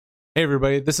Hey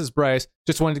everybody, this is Bryce.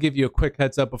 Just wanted to give you a quick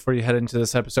heads up before you head into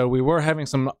this episode. We were having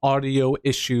some audio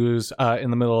issues in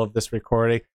the middle of this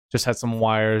recording. Just had some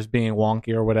wires being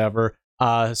wonky or whatever.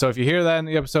 So if you hear that in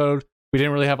the episode, we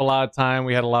didn't really have a lot of time.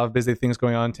 We had a lot of busy things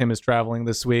going on. Tim is traveling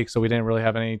this week, so we didn't really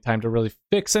have any time to really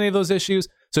fix any of those issues.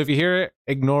 So if you hear it,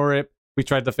 ignore it. We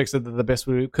tried to fix it the best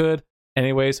we could.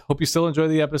 Anyways, hope you still enjoy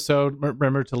the episode.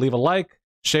 Remember to leave a like,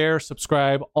 share,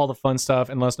 subscribe, all the fun stuff,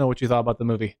 and let us know what you thought about the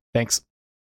movie. Thanks.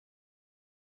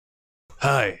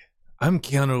 Hi, I'm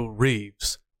Keanu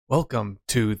Reeves. Welcome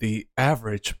to the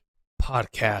Average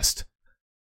Podcast.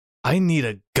 I need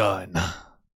a gun.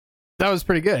 That was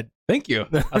pretty good. Thank you.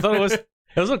 I thought it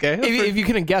was okay. If you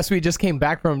couldn't guess, we just came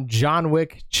back from John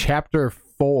Wick Chapter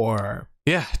 4.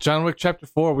 Yeah, John Wick Chapter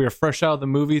 4. We are fresh out of the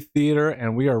movie theater,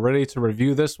 and we are ready to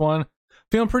review this one.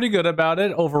 Feeling pretty good about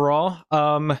it overall.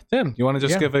 Tim, you want to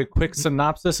just give a quick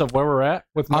synopsis of where we're at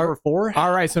with number 4?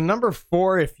 All right, so number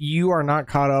 4, if you are not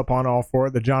caught up on all 4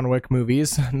 of the John Wick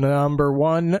movies, number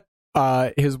 1,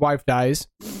 his wife dies.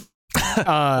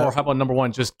 Or how about number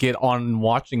 1, just get on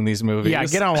watching these movies? Yeah,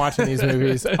 get on watching these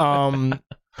movies. Number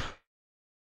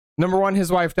 1, his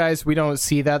wife dies. We don't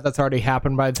see that. That's already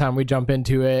happened by the time we jump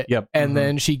into it. Yep. And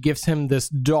then she gives him this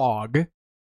dog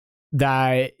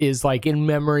that is like in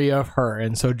memory of her.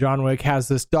 And so John Wick has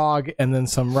this dog, and then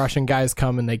some Russian guys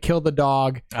come and they kill the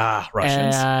dog.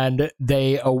 Russians. And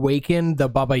they awaken the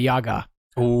Baba Yaga.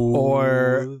 Ooh,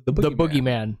 or the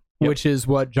Boogeyman. Yep. Which is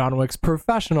what John Wick's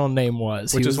professional name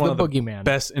was. Which he is was one the of the Boogeyman.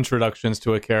 Best introductions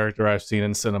to a character I've seen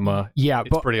in cinema. Yeah,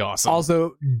 it's pretty awesome.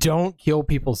 Also, don't kill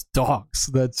people's dogs.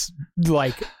 That's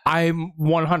like, I'm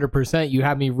 100%. You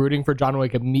have me rooting for John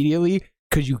Wick immediately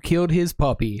because you killed his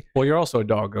puppy. Well, you're also a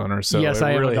dog owner, so yes, it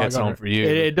I am really a dog hits owner. home for you.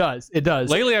 It does. It does.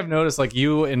 Lately, I've noticed like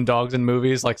you and dogs in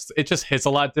movies, like it just hits a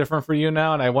lot different for you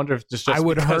now, and I wonder if it's just I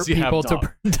would hurt you people have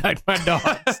to protect my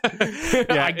dogs.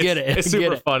 Yeah, I get it. It's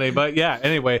super funny, but yeah.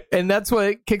 Anyway, and that's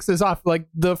what kicks this off. Like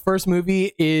the first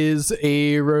movie is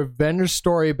a revenge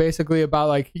story, basically about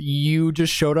like you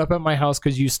just showed up at my house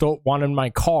because you wanted my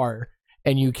car,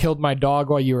 and you killed my dog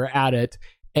while you were at it,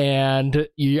 and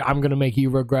I'm gonna make you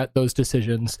regret those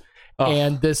decisions.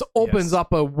 And this opens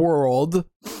up a world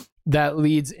that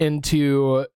leads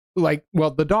into like,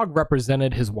 well, the dog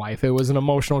represented his wife. It was an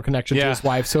emotional connection to his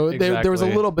wife. So there was a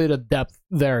little bit of depth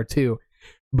there too.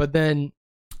 But then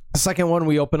the second one,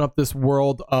 we open up this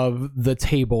world of the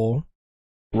table.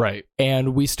 Right.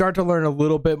 And we start to learn a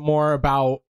little bit more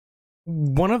about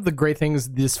one of the great things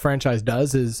this franchise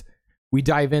does is we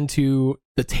dive into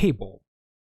the table.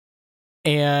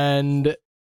 And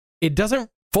it doesn't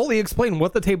fully explain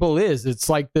what the table is. It's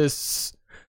like this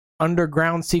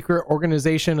underground secret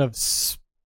organization of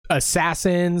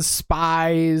assassins,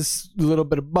 spies, a little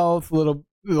bit of both, little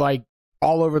like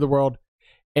all over the world.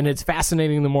 And it's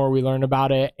fascinating the more we learn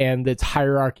about it and its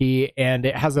hierarchy. And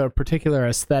it has a particular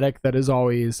aesthetic that is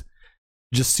always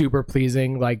just super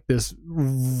pleasing, like this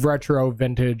retro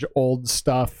vintage old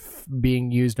stuff being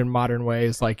used in modern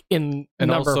ways, like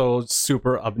also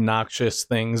super obnoxious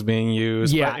things being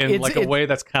used, but in like a way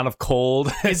that's kind of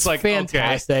cold. It's like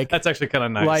fantastic. Okay, that's actually kind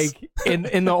of nice. Like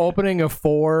in the opening of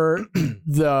 4,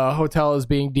 the hotel is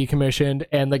being decommissioned,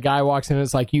 and the guy walks in and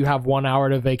it's like, you have 1 hour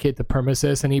to vacate the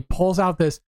premises, and he pulls out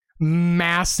this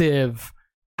massive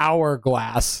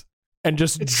hourglass and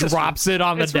just drops it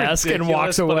on the desk and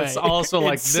walks away. But it's also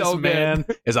like, this man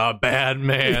is a bad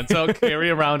man. So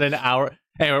carry around an hour.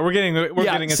 Anyway, we're getting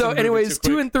into so anyways,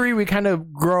 2 and 3, we kind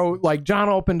of grow, like John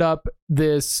opened up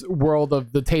this world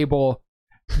of the table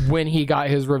when he got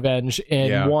his revenge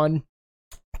in 1.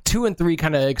 2 and 3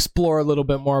 kind of explore a little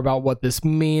bit more about what this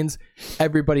means.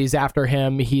 Everybody's after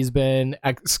him. He's been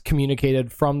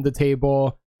excommunicated from the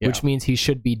table, which means he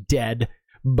should be dead.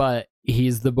 But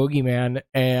he's the boogeyman,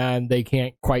 and they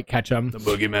can't quite catch him. The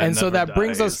boogeyman, and so that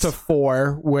brings us to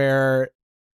 4, where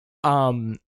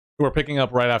we're picking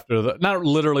up right after not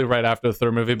literally right after the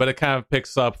third movie, but it kind of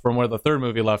picks up from where the third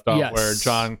movie left off, where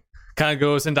John kind of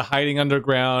goes into hiding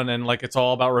underground, and like it's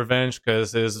all about revenge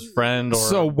because his friend.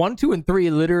 So 1, 2, and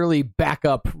 3 literally back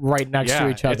up right next to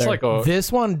each other. It's like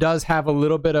this one does have a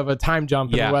little bit of a time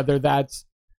jump, and whether that's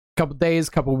couple days,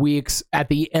 couple weeks. At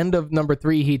the end of number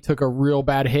 3, he took a real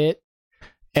bad hit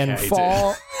and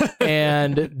fall.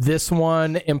 And this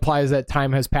one implies that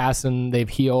time has passed and they've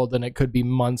healed, and it could be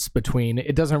months between.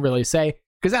 It doesn't really say,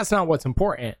 because that's not what's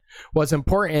important. What's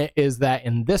important is that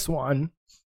in this one,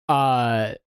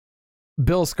 Bill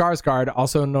Skarsgård,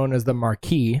 also known as the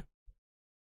Marquis,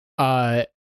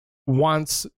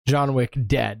 wants John Wick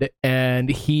dead, and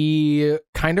he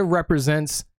kind of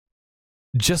represents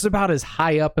just about as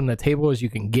high up in the table as you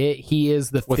can get. He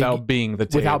is the without being the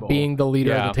table. without being the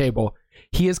leader of the table.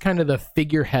 He is kind of the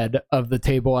figurehead of the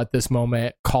table at this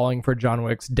moment, calling for John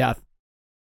Wick's death.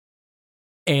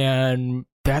 And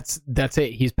that's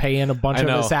it. He's paying a bunch of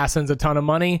assassins a ton of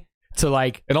money to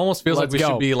like. It almost feels like we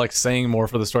should be like saying more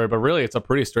for the story, but really it's a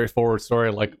pretty straightforward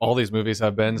story, like all these movies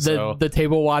have been. The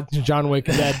table watched John Wick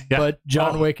dead, but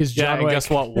John Wick is John Wick. And guess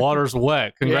what? Water's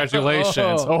wet.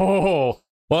 Congratulations.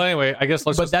 Well, anyway, I guess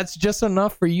that's just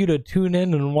enough for you to tune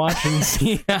in and watch and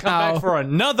see how. Come back for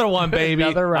another one, baby.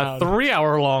 Another round. A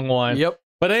 3-hour long one. Yep.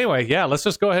 But anyway, yeah, let's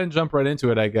just go ahead and jump right into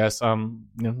it, I guess.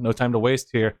 No time to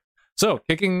waste here. So,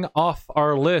 kicking off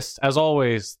our list, as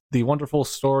always, the wonderful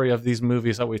story of these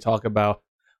movies that we talk about.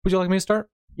 Would you like me to start?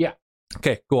 Yeah.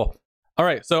 Okay, cool. All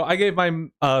right, so I gave my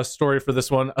story for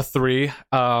this one a 3.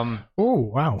 Oh,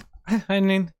 wow. I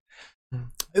mean,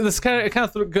 this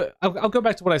I'll go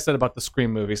back to what I said about the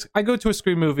Scream movies. I go to a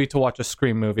Scream movie to watch a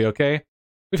Scream movie, okay?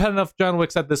 We've had enough John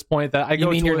Wicks at this point that I go.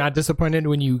 You mean you're not disappointed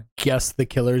when you guess the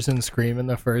killers in Scream in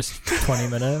the first 20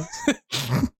 minutes?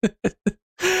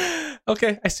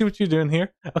 Okay, I see what you're doing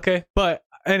here. Okay, but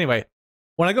anyway,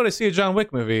 when I go to see a John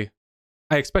Wick movie,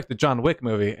 I expect a John Wick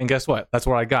movie, and guess what? That's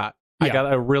what I got. Yeah. I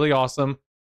got a really awesome,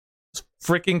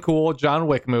 freaking cool John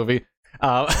Wick movie.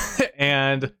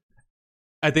 And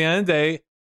at the end of the day,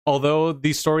 although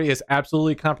the story is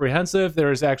absolutely comprehensive,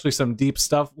 there is actually some deep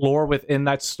stuff, lore within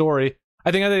that story.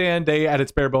 I think at the end of the day, at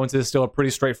its bare bones, it is still a pretty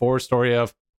straightforward story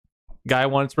of guy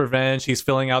wants revenge. He's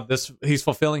he's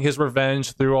fulfilling his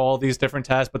revenge through all these different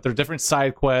tasks, but they're different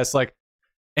side quests.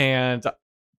 And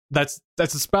that's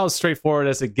about as straightforward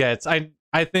as it gets. I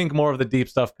think more of the deep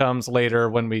stuff comes later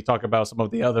when we talk about some of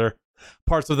the other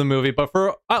parts of the movie. But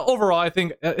for overall, I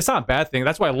think it's not a bad thing.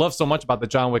 That's why I love so much about the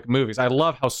John Wick movies. I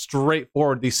love how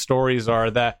straightforward these stories are.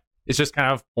 That it's just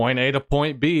kind of point A to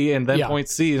point B and then point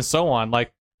C and so on.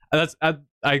 Like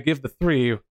I give the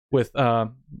 3 with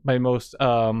my most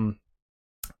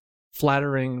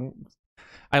flattering.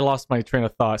 I lost my train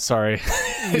of thought. Sorry.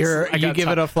 You give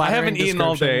it a flattering. I haven't eaten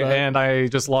all day, and I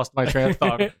just lost my train of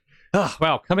thought. Oh,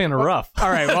 wow, coming in rough. All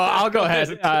right, well, I'll go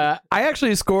ahead. I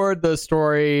actually scored the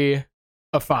story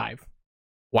a 5.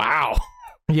 Wow.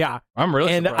 Yeah. I'm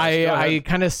really and surprised. I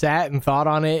kind of sat and thought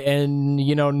on it, and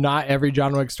not every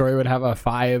John Wick story would have a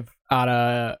 5 out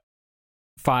of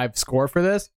 5 score for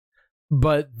this,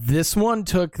 but this one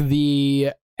took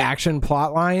the action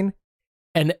plot line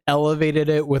and elevated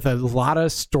it with a lot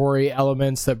of story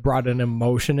elements that brought an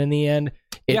emotion in the end.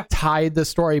 It tied the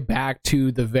story back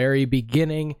to the very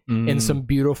beginning in some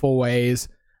beautiful ways.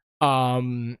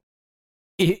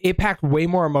 It packed way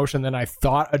more emotion than I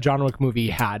thought a John Wick movie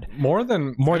had. More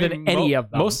than any of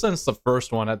them. Most since the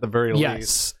first one, at the very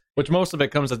least. Which most of it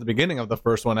comes at the beginning of the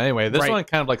first one anyway. This one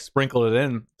kind of like sprinkled it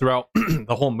in throughout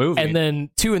the whole movie. And then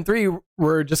 2 and 3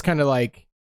 were just kind of like,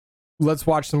 let's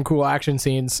watch some cool action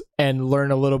scenes and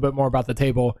learn a little bit more about the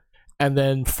table. And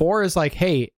then 4 is like,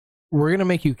 hey, we're going to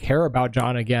make you care about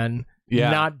John again.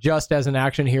 Yeah. Not just as an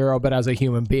action hero, but as a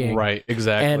human being. Right,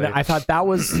 exactly. And I thought that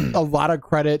was a lot of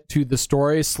credit to the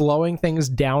story, slowing things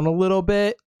down a little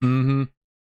bit. Mm-hmm.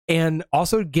 And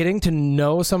also getting to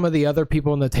know some of the other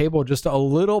people on the table just a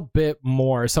little bit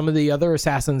more. Some of the other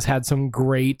assassins had some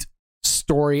great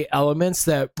story elements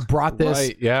that brought this.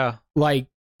 Right, yeah. Like,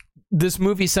 this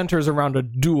movie centers around a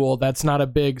duel. That's not a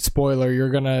big spoiler.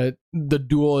 The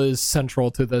duel is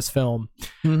central to this film.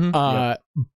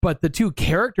 Mm-hmm. But the 2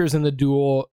 characters in the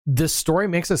duel, this story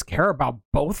makes us care about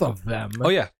both of them. Oh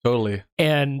yeah, totally.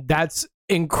 And that's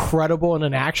incredible in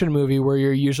an action movie where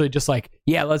you're usually just like,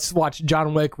 yeah, let's watch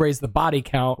John Wick raise the body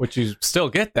count. Which you still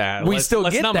get that. Let's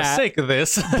not mistake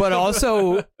this. But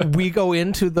also, we go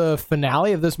into the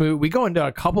finale of this movie. We go into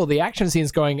a couple of the action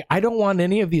scenes going, I don't want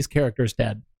any of these characters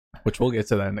dead. Which we'll get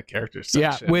to that in the characters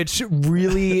section. Yeah, which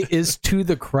really is to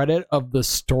the credit of the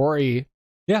story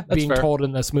being told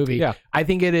in this movie. Yeah. I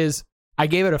think it is. I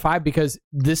gave it a 5 because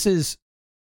this is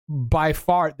by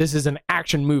far, this is an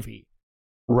action movie.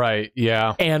 Right,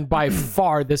 yeah. And by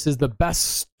far, this is the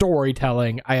best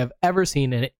storytelling I have ever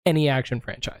seen in any action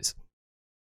franchise.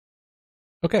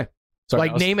 Okay. Sorry,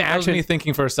 name action. That was me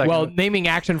thinking for a second. Well, naming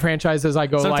action franchises, I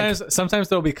go sometimes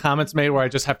there'll be comments made where I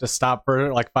just have to stop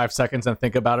for like 5 seconds and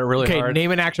think about it really hard. Okay,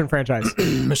 name an action franchise.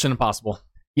 Mission Impossible.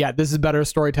 Yeah, this is better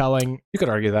storytelling. You could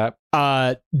argue that.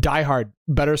 Die Hard,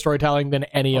 better storytelling than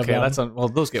any of them.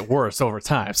 Those get worse over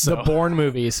time. So. The Bourne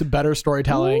movies, better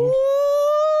storytelling.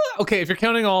 Okay, if you're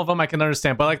counting all of them, I can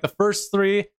understand. But like the first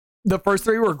 3, the first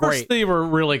three were great. First three were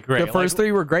really great. The first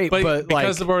three were great, but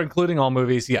because we're including all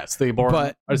movies, yes, the boring.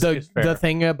 But the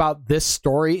thing about this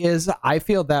story is, I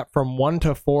feel that from 1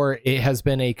 to 4, it has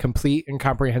been a complete and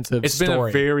comprehensive. It's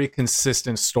story. been a very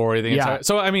consistent story. The entire.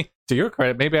 So I mean, to your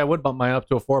credit, maybe I would bump mine up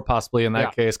to a 4, possibly in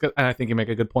that case, and I think you make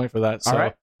a good point for that. So all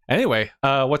right. Anyway,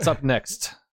 what's up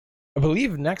next? I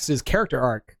believe next is character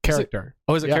arc. Character.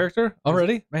 Is it character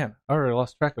already? Man, I already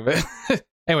lost track of it.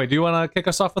 Anyway, do you want to kick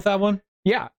us off with that one?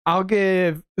 Yeah, I'll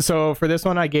give. So for this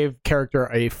one, I gave character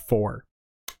a 4.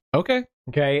 Okay,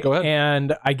 go ahead.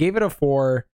 And I gave it a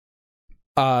 4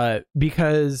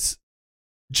 because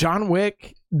John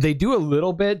Wick, they do a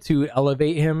little bit to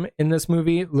elevate him in this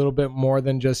movie, a little bit more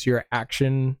than just your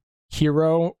action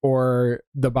hero or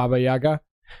the Baba Yaga.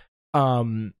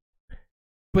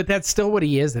 But that's still what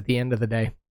he is at the end of the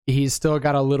day. He's still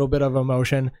got a little bit of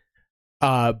emotion.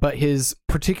 But his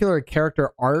particular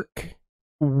character arc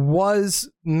was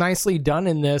nicely done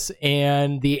in this,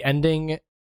 and the ending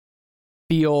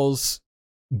feels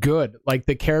good. Like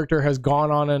the character has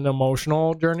gone on an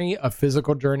emotional journey, a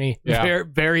physical journey, very,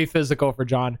 very physical for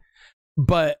John.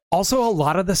 But also a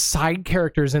lot of the side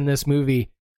characters in this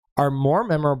movie are more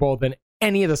memorable than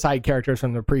any of the side characters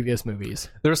from the previous movies.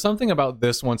 There's something about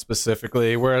this one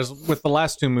specifically, whereas with the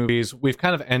last 2 movies, we've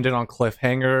kind of ended on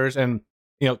cliffhangers, and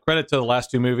credit to the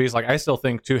last 2 movies. Like, I still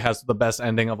think 2 has the best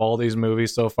ending of all these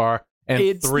movies so far. And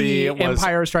it's 3 the was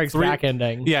Empire Strikes Back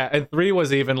ending. Yeah, and 3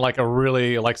 was even like a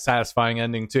really like satisfying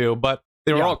ending too. But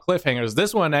they were all cliffhangers.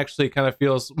 This one actually kind of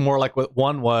feels more like what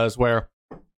 1 was, where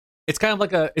it's kind of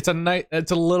like it's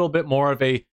a little bit more of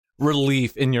a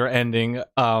relief in your ending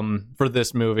for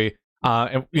this movie.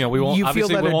 And we won't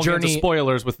obviously we won't get into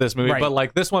spoilers with this movie, but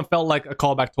like this one felt like a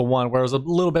callback to 1, where it was a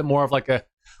little bit more of like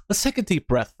let's take a deep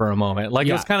breath for a moment. Like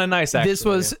it was kind of nice.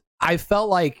 Actually, I felt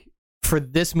like for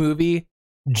this movie,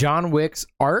 John Wick's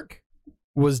arc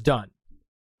was done.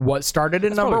 What started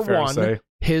in number 1,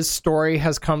 his story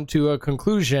has come to a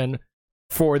conclusion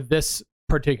for this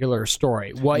particular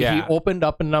story. What he opened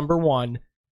up in number 1.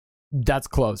 That's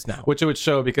closed now. Which it would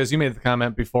show, because you made the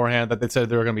comment beforehand that they said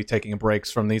they were going to be taking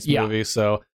breaks from these movies.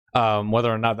 So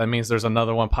whether or not that means there's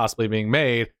another one possibly being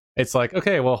made, it's like,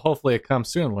 okay, well, hopefully it comes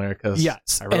sooner, because I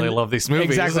really love these movies.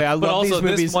 Exactly. I love these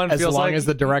movies as long as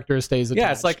the director stays attached.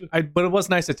 Yeah, it's like, but it was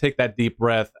nice to take that deep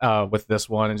breath with this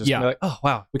one and just be like, oh,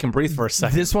 wow, we can breathe for a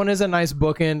second. This one is a nice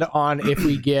bookend on if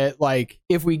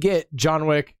we get John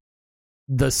Wick,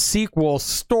 the sequel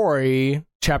story,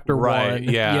 chapter 1,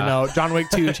 John Wick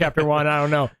 2, chapter 1, I don't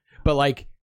know. But like,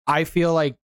 I feel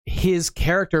like his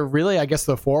character really, I guess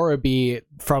the 4 would be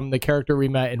from the character we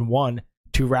met in 1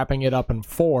 to wrapping it up in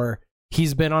 4.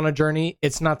 He's been on a journey.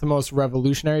 It's not the most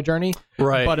revolutionary journey,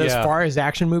 but as far as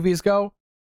action movies go,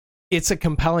 it's a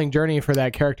compelling journey for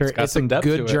that character. It's a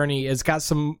good journey. It's got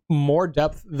some more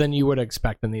depth than you would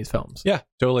expect in these films. Yeah,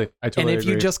 totally. I totally agree. And if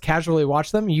you just casually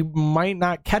watch them, you might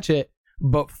not catch it,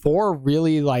 but 4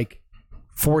 really like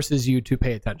forces you to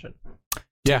pay attention.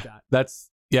 That's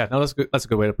good. That's a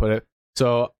good way to put it.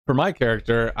 So for my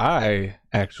character, I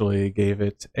actually gave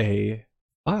it a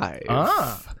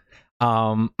 5.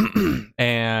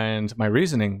 And my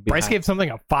reasoning Bryce gave something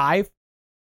a 5.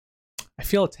 I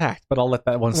feel attacked, but I'll let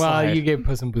that one slide. Well, you gave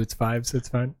Puss in Boots 5, so it's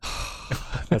fine.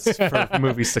 That's for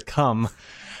movies to come.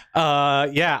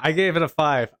 I gave it a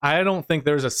 5. I don't think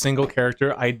there's a single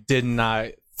character I did not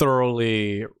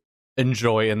thoroughly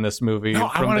enjoy in this movie. No,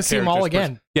 I want to see them all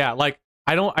again. Yeah, like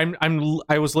I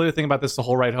was literally thinking about this the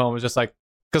whole ride home. It was just like,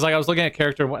 because like I was looking at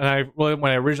character when I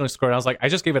originally scored, I was like, I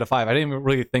just gave it a 5. I didn't even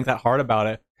really think that hard about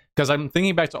it, because I'm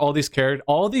thinking back to all these characters.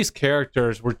 All these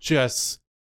characters were just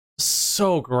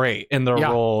so great in their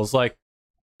roles, like,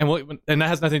 and that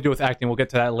has nothing to do with acting. We'll get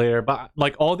to that later. But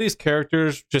like all these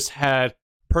characters just had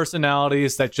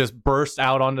personalities that just burst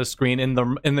out on the screen in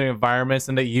the environments,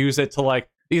 and they use it to like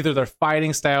either their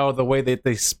fighting style or the way that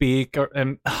they speak,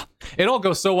 and it all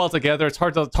goes so well together. It's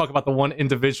hard to talk about the one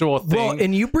individual thing. Well,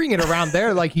 and you bring it around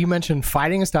there, like you mentioned,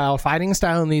 fighting style. Fighting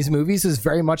style in these movies is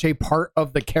very much a part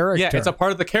of the character. Yeah, it's a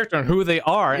part of the character and who they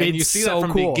are, and you see that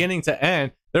from beginning to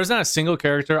end. There's not a single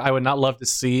character I would not love to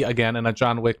see again in a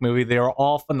John Wick movie. They are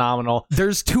all phenomenal.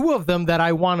 There's 2 of them that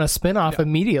I want to spin off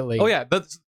immediately. Oh yeah,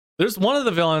 there's one of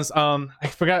the villains. I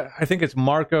forgot. I think it's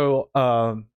Marco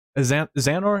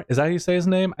Zanor. Is that how you say his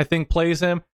name? I think plays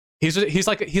him. He's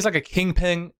like a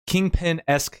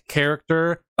Kingpin-esque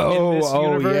character in this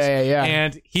universe. Yeah.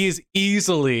 And he's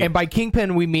easily, and by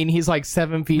Kingpin we mean he's like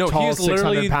 7 feet tall, he's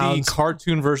literally 600 pounds. the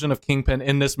cartoon version of Kingpin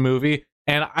in this movie.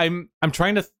 And I'm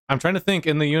trying to think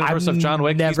in the universe of John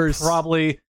Wick, he's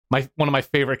probably one of my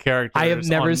favorite characters. I have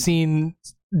never seen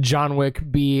John Wick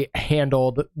be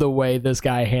handled the way this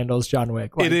guy handles John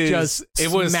Wick. Like, it was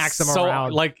smacks him so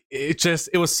around. Like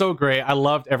it was so great. I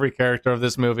loved every character of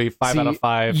this movie. 5 out of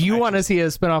 5. You want to see a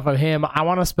spinoff of him? I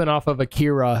want a spinoff of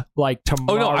Akira like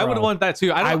tomorrow. Oh no, I would want that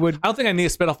too. I don't think I need a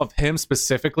spinoff of him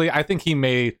specifically. I think he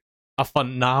made a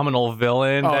phenomenal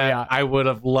villain that I would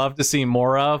have loved to see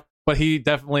more of. But he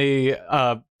definitely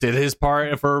did his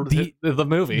part for the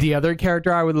movie. The other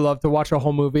character I would love to watch a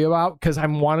whole movie about, because I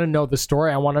want to know the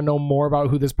story. I want to know more about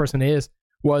who this person is,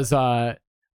 was Mr.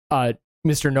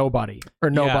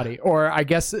 Nobody. Or I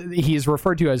guess he's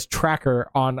referred to as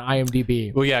Tracker on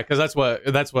IMDb. Well, yeah, because that's what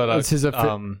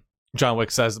John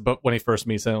Wick says, but when he first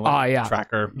meets him,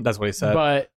 Tracker, that's what he said.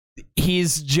 But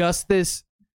he's just this,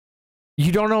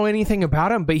 you don't know anything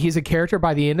about him, but he's a character.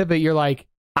 By the end of it, you're like,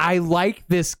 I like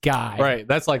this guy. Right.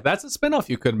 That's a spinoff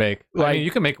you could make. Like, I mean,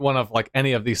 you could make one of like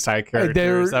any of these side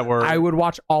characters that were. I would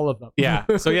watch all of them. Yeah.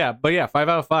 So yeah, but yeah, 5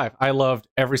 out of 5. I loved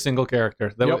every single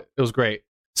character. It was great.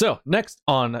 So next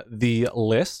on the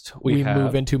list, we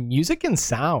move into music and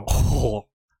sound. Oh,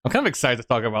 I'm kind of excited to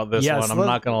talk about this one. I'm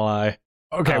not gonna lie.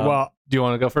 Okay. Well, do you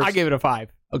want to go first? I gave it a 5.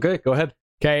 Okay, go ahead.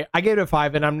 Okay, I gave it a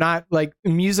 5, and I'm not like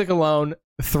music alone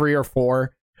 3 or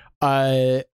 4.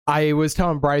 I was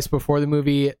telling Bryce before the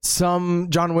movie, some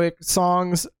John Wick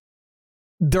songs,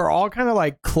 they're all kind of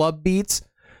like club beats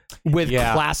with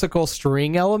classical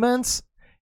string elements.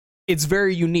 It's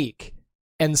very unique.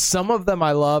 And some of them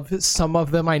I love, some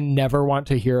of them I never want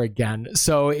to hear again.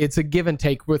 So it's a give and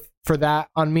take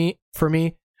for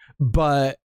me.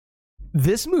 But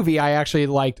this movie, I actually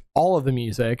liked all of the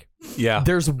music. Yeah.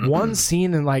 There's one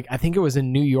scene in I think it was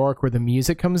in New York, where the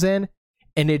music comes in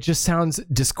and it just sounds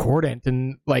discordant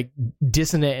and like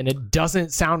dissonant, and it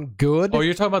doesn't sound good. Oh,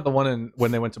 you're talking about the one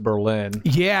when they went to Berlin.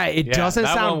 Yeah, it doesn't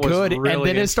sound good. Really, and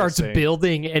then it starts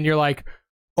building and you're like,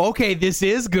 okay, this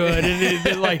is good. And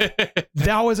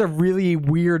that was a really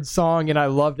weird song and I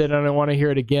loved it and I want to hear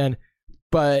it again.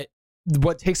 But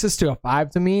what takes us to a 5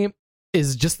 to me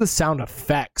is just the sound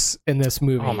effects in this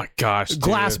movie. Oh my gosh.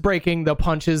 Glass breaking, the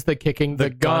punches, the kicking, the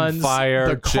guns, gunfire,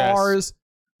 the cars.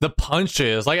 The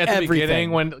punches, like at the beginning,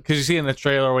 because you see in the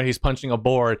trailer when he's punching a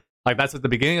board, like that's at the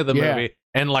beginning of the movie,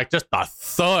 and like just the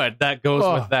thud that goes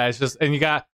with that. It's just, and you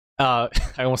got, I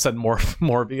almost said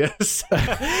Morbius.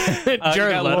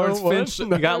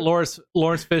 You got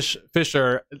Lawrence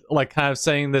Fisher, like kind of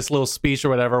saying this little speech or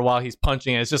whatever while he's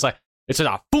punching it. It's just like, it's just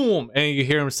a boom, and you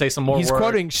hear him say some more words. He's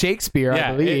quoting Shakespeare,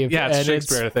 I believe. It's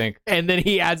Shakespeare, I think. And then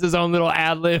he adds his own little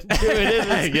ad lib to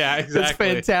it. Yeah, exactly.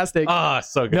 It's fantastic.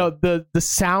 So good. No, the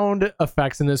sound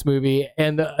effects in this movie,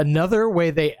 and another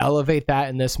way they elevate that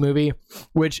in this movie,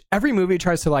 which every movie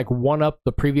tries to like one up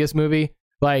the previous movie.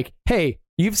 Like, hey,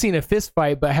 you've seen a fist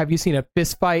fight, but have you seen a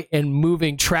fist fight in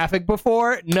moving traffic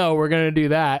before? No, we're gonna do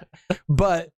that.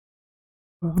 But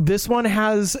this one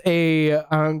has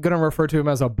I'm going to refer to him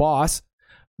as a boss,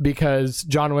 because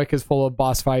John Wick is full of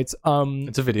boss fights.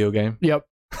 It's a video game. Yep.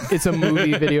 It's a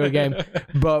movie video game.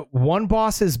 But one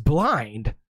boss is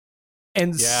blind.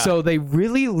 And so they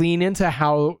really lean into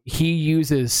how he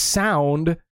uses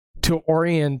sound to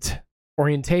orient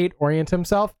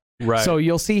himself. Right. So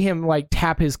you'll see him like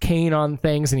tap his cane on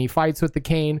things and he fights with the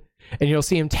cane, and you'll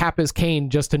see him tap his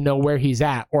cane just to know where he's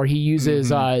at. Or he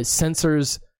uses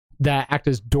sensors that act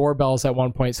as doorbells at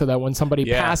one point, so that when somebody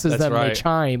passes them, they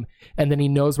chime, and then he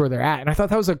knows where they're at. And I thought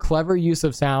that was a clever use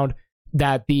of sound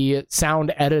that the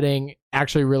sound editing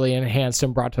actually really enhanced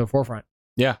and brought to the forefront.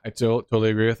 Yeah, I totally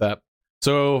agree with that.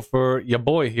 So for your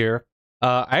boy here,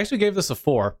 I actually gave this a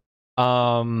 4.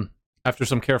 After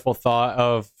some careful thought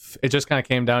of, it just kind of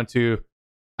came down to,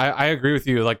 I agree with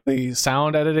you, like the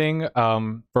sound editing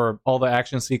for all the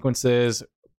action sequences,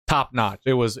 top notch.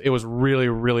 It was really,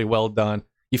 really well done.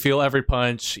 You feel every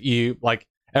punch. You like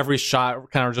every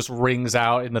shot kind of just rings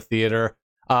out in the theater.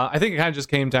 I think it kind of just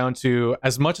came down to,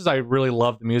 as much as I really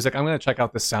love the music, I'm going to check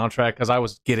out the soundtrack, because I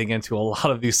was getting into a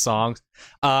lot of these songs.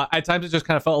 At times it just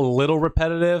kind of felt a little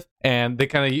repetitive, and they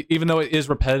kind of, even though it is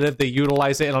repetitive, they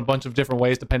utilize it in a bunch of different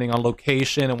ways depending on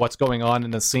location and what's going on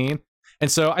in the scene.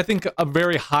 And so I think a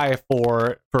very high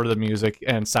for the music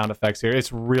and sound effects here.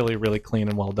 It's really, really clean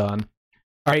and well done.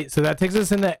 All right, so that takes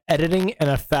us into editing and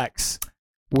effects.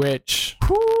 Which,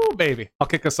 whoo, baby. I'll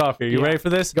kick us off here. You ready for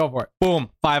this? Go for it. Boom.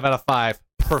 5 out of 5.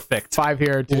 Perfect. 5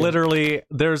 here, too. Literally,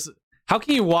 how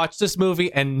can you watch this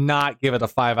movie and not give it a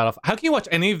 5 out of 5? How can you watch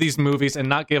any of these movies and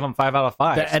not give them 5 out of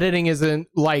 5? The editing isn't,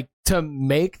 like, to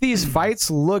make these fights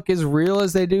look as real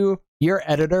as they do, your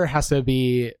editor has to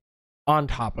be on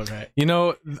top of it. You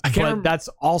know, but that's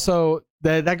also,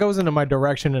 that goes into my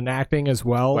direction in acting as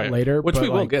well later. Which we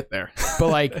will get there. But,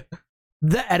 like,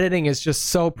 the editing is just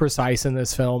so precise in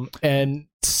this film and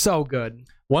so good.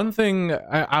 One thing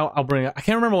I'll bring up, I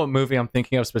can't remember what movie I'm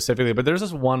thinking of specifically, but there's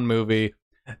this one movie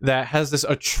that has this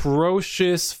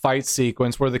atrocious fight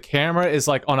sequence where the camera is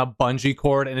like on a bungee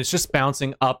cord and it's just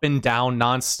bouncing up and down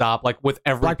nonstop, like with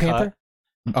every Black cut. Panther?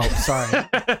 Oh,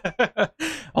 sorry.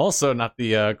 Also not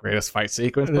the greatest fight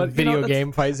sequence, The but video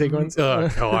game fight sequence. Oh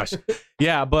gosh.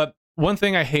 Yeah, but one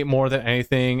thing I hate more than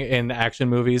anything in action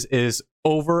movies is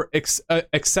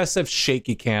excessive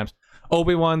shaky cams.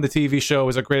 Obi-Wan, the TV show,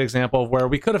 is a great example of where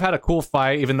we could have had a cool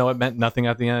fight, even though it meant nothing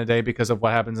at the end of the day because of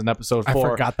what happens in episode 4. I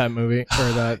forgot that movie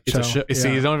or that It's show. a show.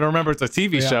 See, you don't remember it's a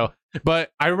TV show.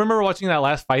 But I remember watching that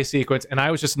last fight sequence, and I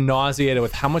was just nauseated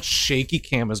with how much shaky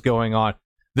cam was going on.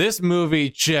 This movie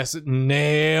just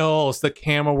nails the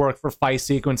camera work for fight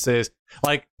sequences.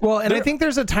 Like, well, and I think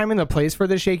there's a time and a place for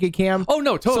the shaky cam. Oh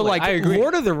no, totally. So like, I agree.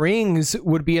 Lord of the Rings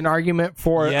would be an argument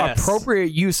for Yes.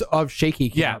 appropriate use of shaky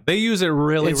cam. Yeah, they use it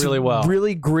really, It's really well.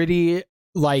 Really gritty,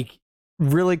 like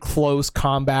really close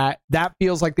combat. That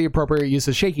feels like the appropriate use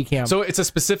of shaky cam. So it's a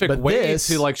specific But way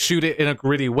to like shoot it in a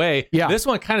gritty way. Yeah. This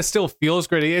one kind of still feels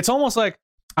gritty. It's almost like,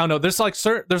 I don't know. There's like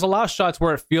there's a lot of shots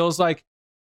where it feels like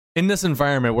in this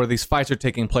environment where these fights are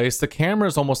taking place, the camera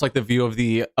is almost like the view of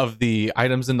the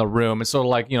items in the room. It's sort of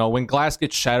like, you know, when glass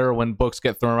gets shattered, when books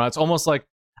get thrown around, it's almost like,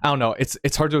 I don't know,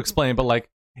 it's hard to explain, but like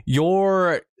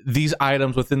these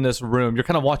items within this room, you're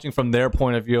kind of watching from their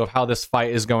point of view of how this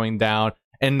fight is going down.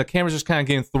 And the camera's just kind of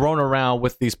getting thrown around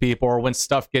with these people, or when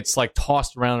stuff gets like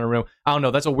tossed around in a room. I don't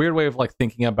know. That's a weird way of like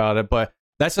thinking about it, but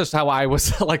that's just how I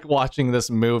was like watching this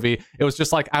movie. It was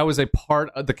just like I was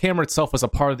the camera itself was a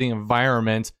part of the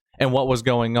environment and what was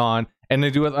going on. And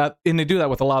they do that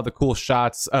with a lot of the cool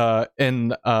shots in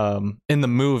the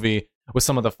movie with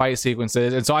some of the fight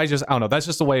sequences. And so I don't know. That's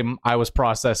just the way I was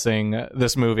processing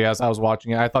this movie as I was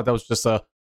watching it. I thought that was just a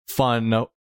fun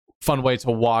way to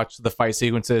watch the fight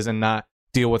sequences and not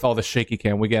deal with all the shaky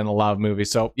cam we get in a lot of movies.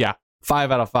 So yeah,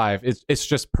 5 out of 5. It's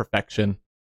just perfection.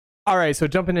 all right, so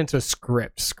jumping into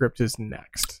script. Script is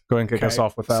next. Go ahead and kick us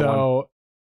off with that one. So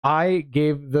I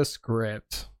gave the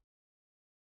script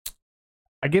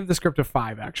a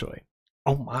 5, actually.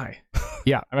 Oh my.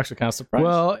 Yeah. I'm actually kind of surprised.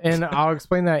 Well, and I'll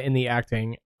explain that in the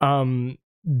acting.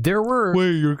 There were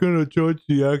wait, you're gonna judge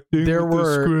the acting There with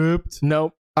were- the script?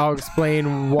 Nope. I'll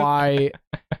explain why.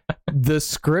 The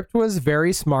script was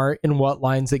very smart in what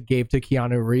lines it gave to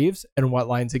Keanu Reeves and what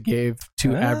lines it gave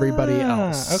to everybody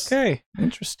else. Okay,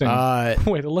 interesting.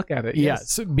 Way to look at it.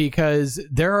 Yes, because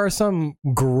there are some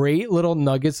great little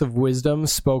nuggets of wisdom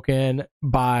spoken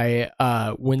by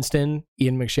Winston,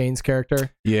 Ian McShane's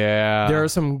character. Yeah. There are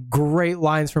some great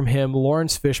lines from him.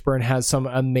 Lawrence Fishburne has some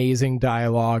amazing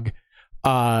dialogue.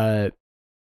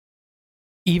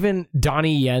 Even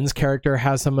Donnie Yen's character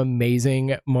has some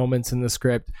amazing moments in the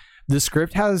script. The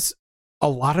script has a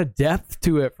lot of depth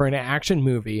to it for an action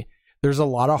movie. There's a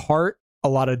lot of heart, a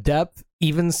lot of depth.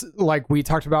 Even like we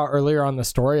talked about earlier on the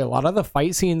story, a lot of the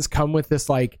fight scenes come with this,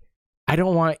 like, I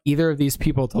don't want either of these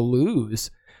people to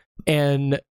lose.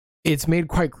 And it's made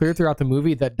quite clear throughout the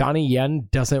movie that Donnie Yen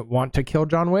doesn't want to kill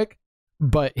John Wick,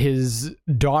 but his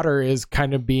daughter is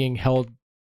kind of being held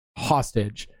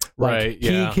hostage. Like, Right,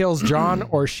 yeah. he kills John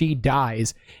or she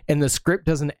dies. And the script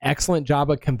does an excellent job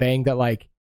of conveying that, like,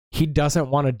 he doesn't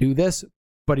want to do this,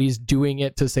 but he's doing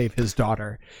it to save his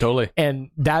daughter. Totally. And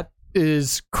that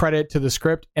is credit to the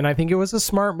script. And I think it was a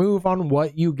smart move on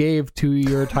what you gave to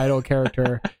your title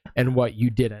character and what you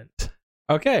didn't.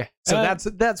 Okay. So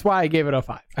that's why I gave it a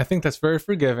 5. I think that's very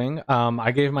forgiving.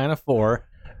 I gave mine a 4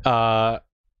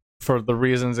 for the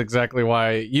reasons exactly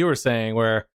why you were saying,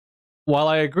 where while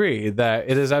I agree that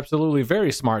it is absolutely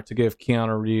very smart to give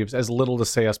Keanu Reeves as little to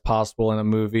say as possible in a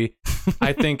movie,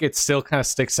 I think it still kind of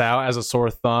sticks out as a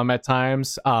sore thumb at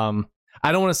times.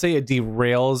 I don't want to say it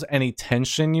derails any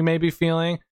tension you may be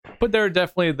feeling, but there are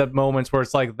definitely the moments where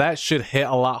it's like that should hit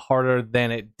a lot harder than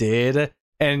it did.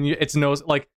 And it's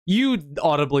like you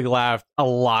audibly laughed a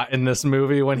lot in this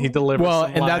movie when he delivered. Well,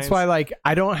 some and lines. that's why, like,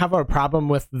 I don't have a problem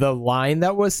with the line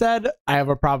that was said. I have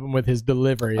a problem with his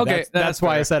delivery. Okay, that's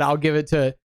why fair. I said I'll give it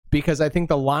to, because I think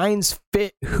the lines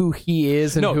fit who he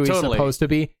is and who he's totally. supposed to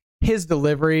be. His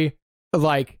delivery,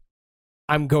 like,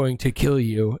 I'm going to kill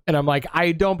you, and I'm like,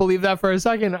 I don't believe that for a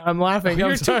second. I'm laughing. You're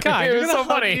I'm too sorry. kind. It You're was gonna so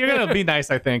funny. You're gonna be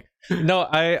nice. I think. No,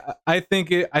 I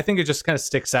think it just kind of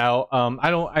sticks out.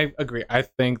 I agree. I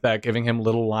think that giving him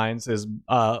little lines is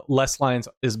less lines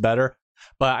is better,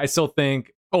 but I still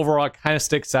think overall it kind of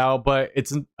sticks out. But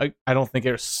I don't think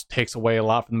it takes away a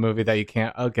lot from the movie that you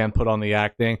can't again put on the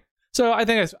acting. So I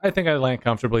think I land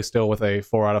comfortably still with a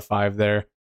 4 out of 5 there.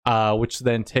 which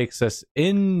then takes us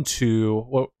into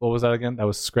what was that again? That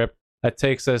was script. That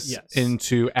takes us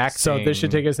into acting. So this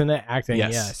should take us into acting.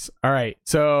 Yes. All right.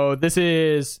 So this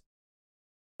is,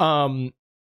 I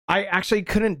actually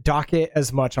couldn't dock it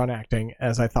as much on acting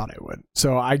as I thought I would.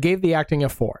 So I gave the acting a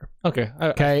 4. Okay.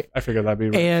 Okay. I figured that'd be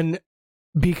right. And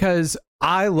because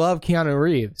I love Keanu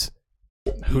Reeves.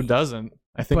 Who doesn't?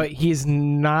 I think. But he's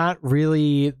not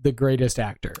really the greatest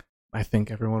actor. I think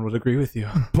everyone would agree with you.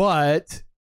 But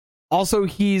also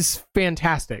he's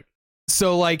fantastic.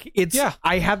 So like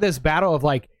I have this battle of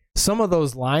like some of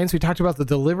those lines. We talked about the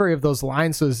delivery of those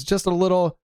lines was just a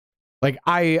little like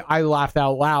I laughed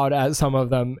out loud at some of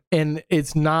them, and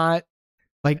it's not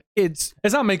like it's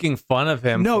not making fun of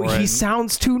him. No, he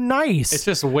sounds too nice. It's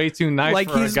just way too nice like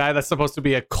for a guy that's supposed to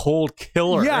be a cold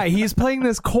killer. Yeah, he's playing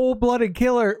this cold-blooded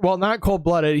killer. Well, not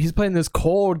cold-blooded. He's playing this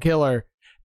cold killer.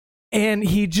 And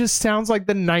he just sounds like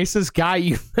the nicest guy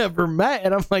you've ever met.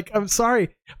 And I'm like, I'm sorry.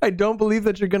 I don't believe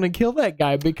that you're going to kill that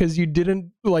guy because you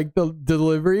didn't, like, the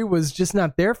delivery was just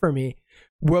not there for me.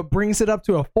 What brings it up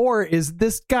to a 4 is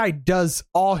this guy does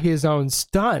all his own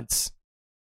stunts.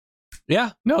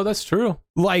 Yeah, no, that's true.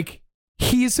 Like,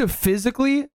 he's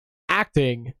physically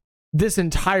acting this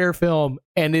entire film,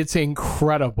 and it's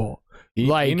incredible.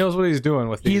 He knows what he's doing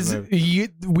with these movies.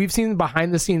 We've seen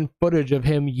behind-the-scene footage of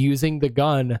him using the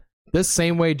gun the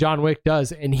same way John Wick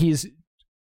does, and he's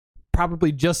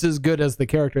probably just as good as the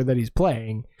character that he's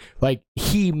playing. Like,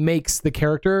 he makes the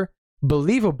character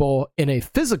believable in a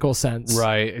physical sense.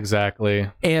 Right, exactly.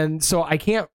 And so I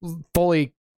can't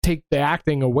fully take the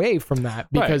acting away from that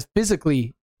because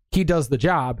physically he does the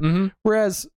job. Mm-hmm.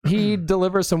 Whereas he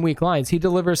delivers some weak lines. He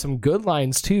delivers some good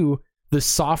lines too. The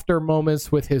softer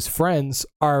moments with his friends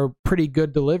are pretty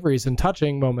good deliveries and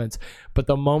touching moments. But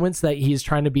the moments that he's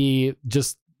trying to be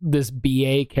just this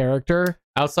BA character,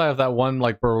 outside of that one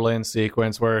like Berlin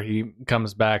sequence where he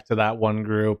comes back to that one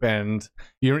group and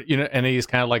you know and he's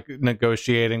kind of like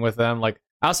negotiating with them, like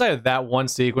outside of that one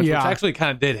sequence, which actually kind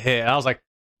of did hit, I was like,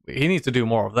 he needs to do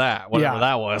more of that, whatever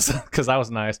that was, because that was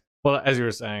nice. Well, as you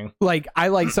were saying, like I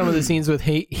like some of the scenes with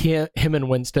him and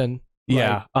Winston.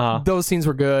 Like, those scenes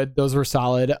were good, those were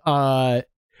solid.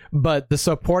 But the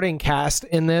supporting cast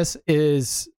in this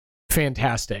is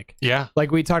fantastic. Yeah,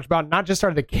 like we talked about, not just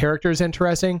are the characters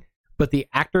interesting, but the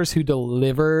actors who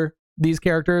deliver these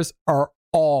characters are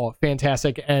all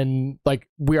fantastic. And like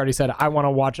we already said, I want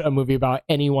to watch a movie about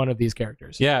any one of these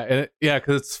characters. Yeah,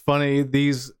 because it's funny,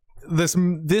 these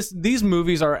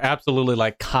movies are absolutely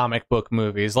like comic book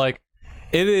movies. Like,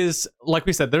 it is, like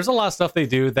we said, there's a lot of stuff they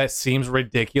do that seems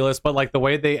ridiculous, but like the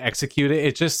way they execute it,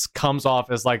 it just comes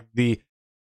off as like the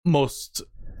most,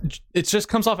 it just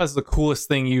comes off as the coolest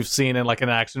thing you've seen in like an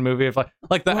action movie. If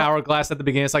like the hourglass at the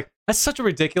beginning, it's like, that's such a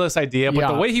ridiculous idea, but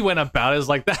the way he went about it is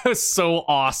like, that was so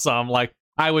awesome. Like,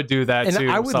 I would do that and too.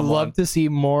 I would love to see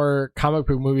more comic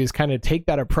book movies kind of take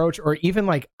that approach, or even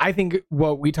like, I think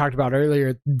what we talked about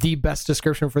earlier, the best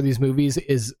description for these movies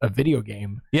is a video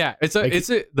game. Yeah, it's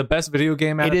the best video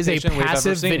game adaptation. It is a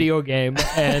passive video game,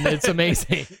 and it's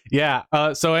amazing. Yeah.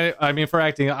 So I mean, for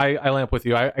acting, I lamp with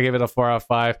you. I gave it a 4 out of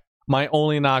 5. My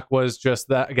only knock was just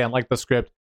that, again, like the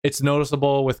script, it's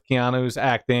noticeable with Keanu's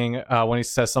acting when he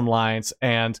says some lines,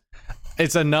 and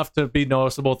it's enough to be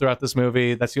noticeable throughout this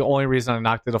movie. That's the only reason I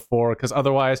knocked it a 4, because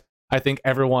otherwise I think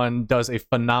everyone does a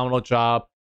phenomenal job.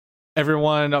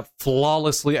 Everyone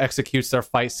flawlessly executes their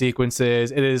fight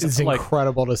sequences. It's like,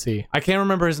 incredible to see. I can't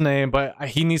remember his name, but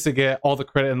he needs to get all the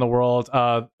credit in the world.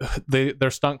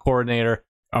 Their stunt coordinator.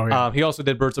 Oh, yeah. He also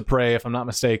did Birds of Prey, if I'm not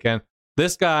mistaken.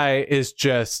 This guy is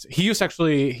just, he used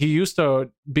to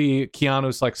be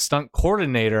Keanu's like stunt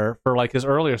coordinator for like his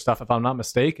earlier stuff, if I'm not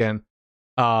mistaken.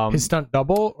 His stunt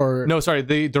double, or no, sorry,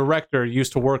 the director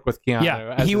used to work with Keanu.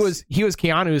 Yeah, he was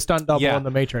Keanu's stunt double in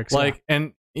the Matrix. Like,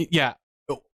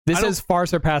 this has far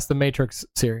surpassed the Matrix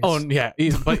series. Oh yeah,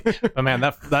 but man,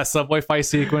 that subway fight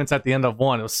sequence at the end of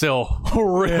 1 was still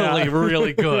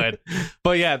really good.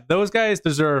 But yeah, those guys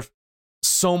deserve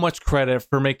so much credit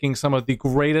for making some of the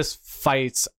greatest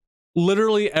fights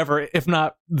literally ever, if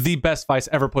not the best fights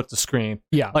ever put to screen.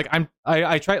 Yeah, like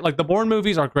I try, like the Bourne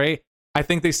movies are great. I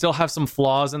think they still have some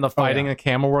flaws in the fighting and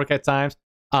camera work at times.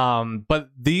 But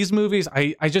these movies,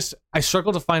 I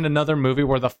struggle to find another movie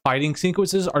where the fighting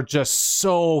sequences are just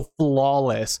so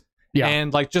flawless. Yeah.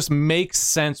 And like just makes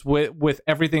sense with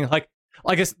everything. Like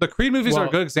the Creed movies are a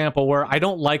good example where I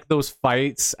don't like those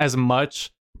fights as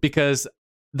much because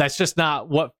that's just not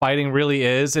what fighting really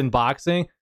is in boxing.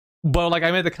 But like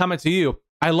I made the comment to you,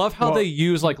 I love how they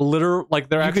use like their actual.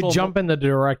 You could jump into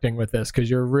directing with this because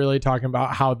you're really talking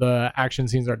about how the action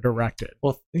scenes are directed.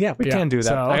 Well, yeah, we can do that.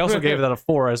 So. I also gave that a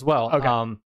 4 as well.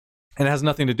 Okay. and it has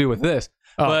nothing to do with this.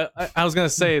 But I was gonna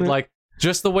say, like,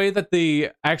 just the way that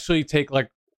they actually take like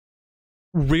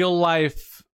real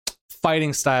life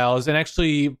fighting styles and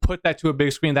actually put that to a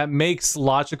big screen, that makes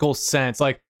logical sense.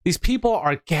 Like, these people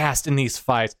are gassed in these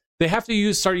fights. They have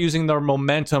to start using their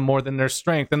momentum more than their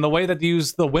strength. And the way that they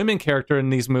use the women character in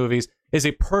these movies is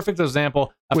a perfect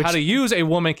example of how to use a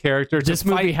woman character to this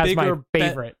movie has my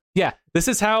favorite. Yeah, this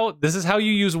is how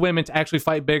you use women to actually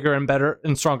fight bigger and better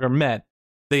and stronger men.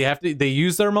 They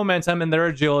use their momentum and their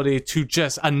agility to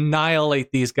just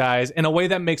annihilate these guys in a way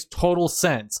that makes total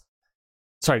sense.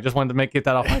 Sorry, just wanted to get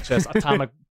that off my chest.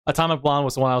 Atomic Blonde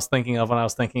was the one I was thinking of when I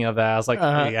was thinking of that. I was like,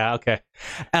 yeah, okay.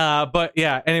 But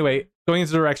yeah, anyway, going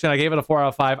into direction, I gave it a 4 out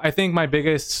of 5. I think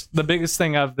the biggest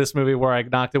thing of this movie where I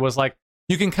knocked it was like,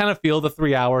 you can kind of feel the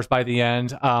 3 hours by the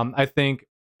end. I think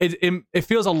it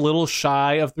feels a little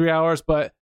shy of 3 hours,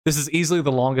 but this is easily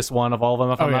the longest one of all of them,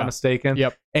 if I'm not mistaken.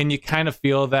 Yep. And you kind of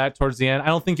feel that towards the end. I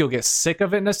don't think you'll get sick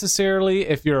of it necessarily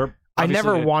if you're... I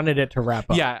never wanted it to wrap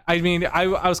up. Yeah, I mean, I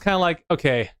was kind of like,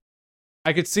 okay,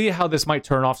 I could see how this might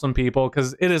turn off some people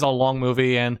because it is a long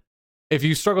movie, and if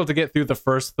you struggle to get through the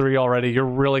first 3 already, you're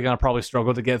really going to probably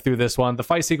struggle to get through this one. The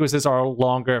fight sequences are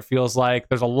longer, it feels like.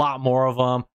 There's a lot more of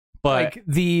them. But like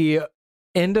the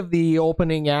end of the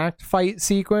opening act fight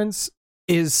sequence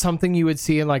is something you would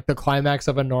see in like the climax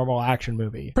of a normal action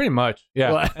movie. Pretty much,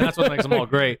 yeah. And that's what makes them all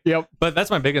great. Yep. But that's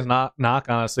my biggest knock,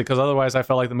 honestly, because otherwise I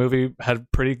felt like the movie had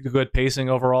pretty good pacing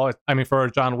overall. I mean, for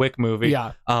a John Wick movie,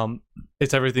 yeah.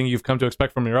 It's everything you've come to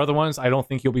expect from your other ones. I don't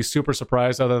think you'll be super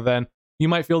surprised, other than you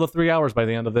might feel the 3 hours by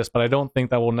the end of this, but I don't think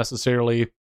that will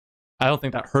necessarily... I don't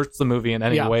think that hurts the movie in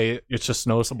any way. It's just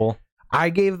noticeable. I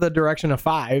gave the direction a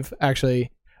 5,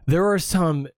 actually. There are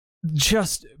some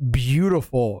just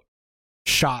beautiful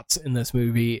shots in this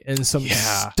movie and some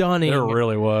stunning... There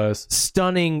really was.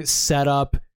 Stunning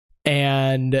setup.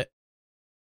 And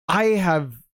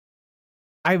I've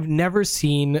never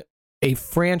seen a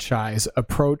franchise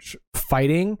approach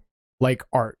fighting like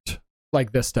art,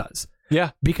 like this does. Yeah.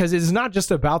 Because it's not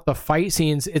just about the fight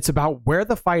scenes, it's about where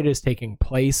the fight is taking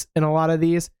place in a lot of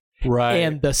these. Right.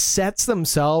 And the sets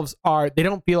themselves they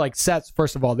don't feel like sets,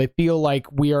 first of all. They feel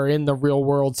like we are in the real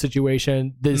world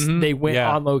situation. They went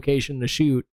on location to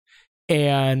shoot.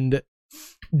 And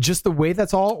just the way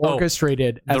that's all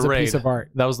orchestrated as a piece of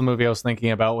art. That was the movie I was thinking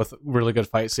about with really good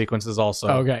fight sequences also.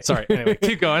 Okay. Sorry. Anyway,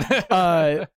 keep going.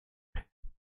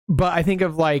 But I think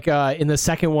of like in the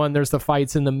second one, there's the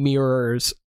fights in the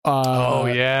mirrors.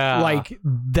 Like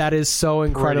that is so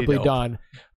incredibly done.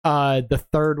 The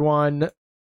third one,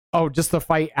 just the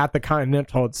fight at the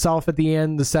Continental itself at the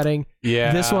end, the setting.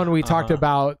 Yeah. This one we talked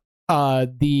about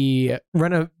the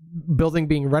building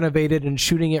being renovated and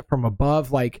shooting it from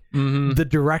above. Like the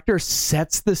director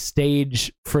sets the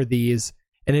stage for these,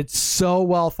 and it's so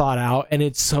well thought out and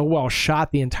it's so well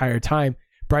shot the entire time.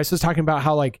 Bryce was talking about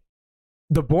how like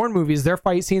the Bourne movies, their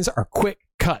fight scenes are quick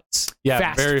cuts.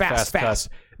 Yeah, fast cuts.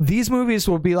 These movies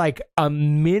will be like a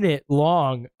minute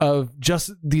long of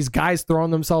just these guys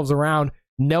throwing themselves around,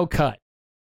 no cut.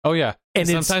 Oh yeah, and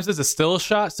sometimes it's a still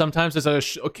shot. Sometimes it's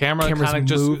a camera kind of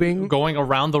just moving, going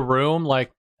around the room.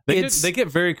 Like they get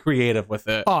very creative with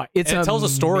it. Oh, it tells a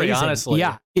story. Honestly,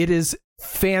 yeah, it is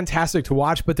fantastic to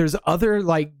watch. But there's other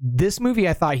like this movie.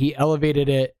 I thought he elevated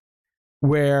it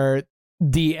where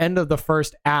the end of the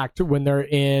first act when they're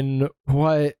in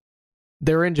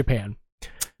Japan.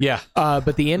 Yeah.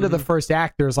 But the end of the first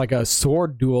act, there's like a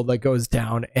sword duel that goes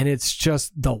down, and it's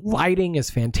just the lighting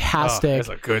is fantastic. It's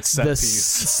a good set piece.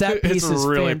 The set piece is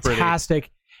really fantastic.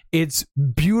 Pretty. It's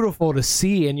beautiful to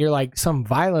see, and you're like, some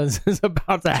violence is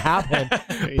about to happen.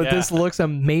 But this looks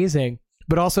amazing.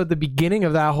 But also at the beginning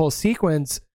of that whole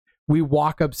sequence, we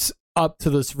walk up to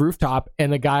this rooftop,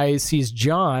 and the guy sees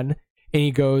John, and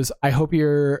he goes, I hope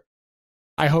you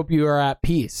are at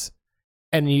peace.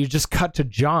 And you just cut to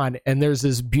John, and there's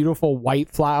this beautiful white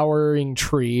flowering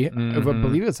tree. I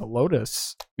believe it's a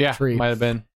lotus tree. Might have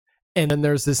been. And then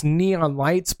there's this neon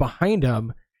lights behind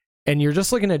him, and you're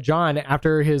just looking at John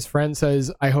after his friend says,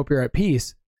 I hope you're at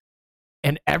peace.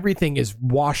 And everything is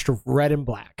washed red and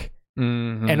black.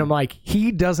 And I'm like,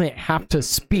 he doesn't have to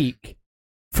speak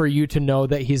for you to know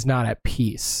that he's not at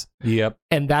peace. Yep.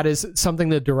 And that is something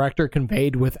the director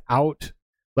conveyed without,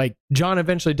 like, John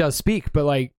eventually does speak, but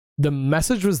like, the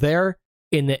message was there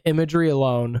in the imagery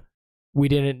alone. We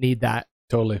didn't need that.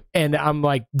 Totally. And I'm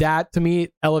like, that to me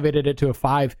elevated it to a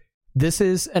 5. This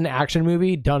is an action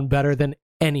movie done better than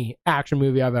any action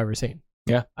movie I've ever seen.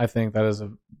 Yeah, I think that is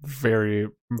a very,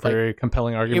 very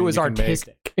compelling argument. It was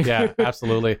artistic. Yeah,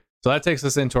 absolutely. So that takes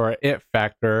us into our it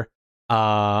factor.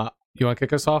 You want to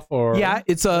kick us off, or Yeah,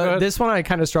 it's this one I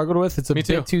kind of struggled with. It's a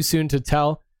bit too soon to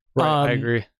tell. Right, I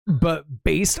agree. But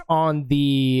based on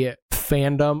the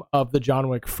fandom of the John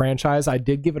Wick franchise, I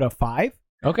did give it a 5.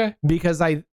 Okay. Because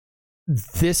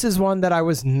this is one that I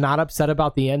was not upset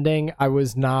about the ending. I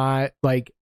was not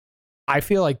like, I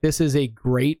feel like this is a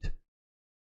great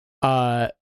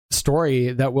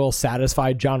story that will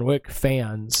satisfy John Wick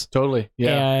fans. Totally.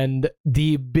 Yeah. And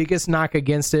the biggest knock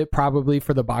against it probably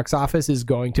for the box office is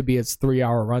going to be its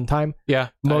 3-hour runtime. Yeah.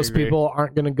 Most people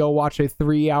aren't going to go watch a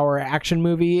 3-hour action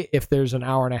movie if there's an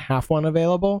hour and a half one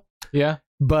available. Yeah.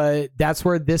 But that's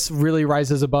where this really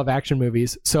rises above action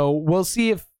movies. So we'll see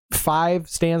if 5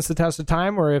 stands the test of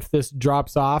time or if this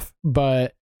drops off.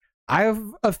 But I have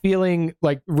a feeling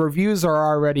like reviews are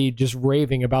already just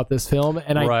raving about this film.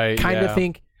 And I kind of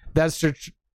think that's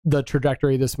the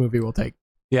trajectory this movie will take.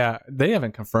 Yeah, they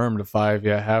haven't confirmed a 5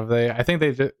 yet, have they? I think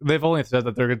they've only said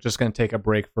that they're just going to take a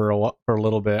break for a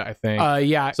little bit, I think.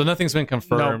 Yeah. So nothing's been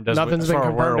confirmed. No, nothing's been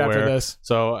confirmed after this.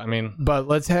 So, I mean... But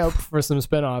let's hope for some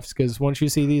spinoffs, because once you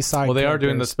see these side Well, they are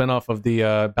doing the spinoff of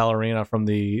the ballerina from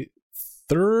the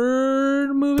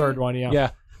third movie? Third one, yeah.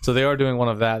 Yeah, so they are doing one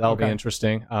of that. That'll be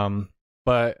interesting.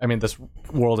 But, I mean, this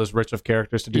world is rich of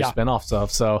characters to do spinoffs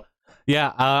of, so...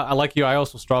 Yeah, I like you. I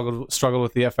also struggled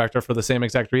with the F factor for the same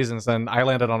exact reasons, and I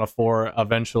landed on a 4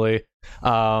 eventually.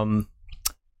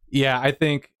 Yeah, I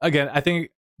think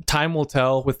time will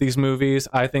tell with these movies.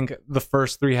 I think the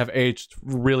first 3 have aged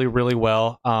really, really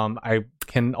well. I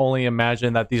can only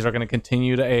imagine that these are going to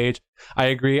continue to age. I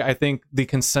agree. I think the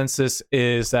consensus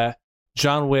is that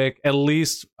John Wick, at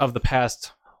least of the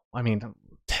past,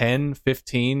 10,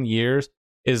 15 years,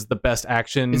 is the best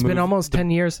action. It's been almost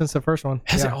 10 years since the first one.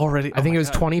 Has it already? I think it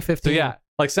was 2015. So yeah,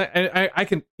 like I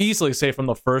can easily say from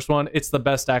the first one, it's the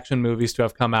best action movies to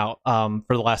have come out for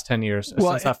the last 10 years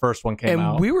since that first one came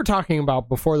out. And we were talking about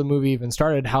before the movie even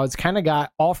started how it's kind of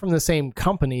got all from the same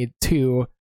company too,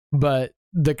 but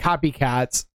the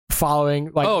copycats following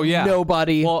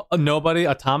Nobody. Well, Nobody,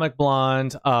 Atomic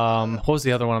Blonde. What was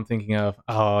the other one I'm thinking of?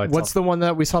 What's the one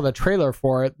that we saw the trailer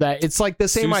for? That it's like the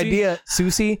same idea,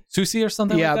 Susie or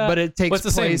something. Yeah, like that? But it takes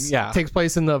place. Takes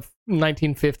place in the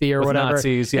 1950 or with whatever.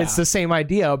 Nazis, yeah. It's the same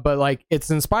idea, but like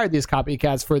it's inspired these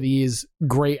copycats for these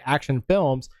great action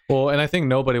films. Well, and I think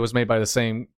Nobody was made by the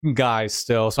same guy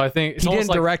still, so I think he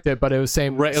didn't direct it, but it was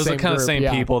same. Right, it was the kind of same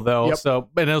people though. Yep. So,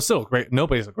 and it was still great.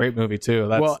 Nobody's a great movie too.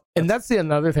 And that's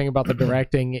another thing about the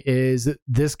directing is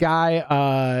this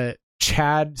guy,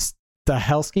 Chad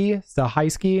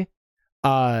Stahelski.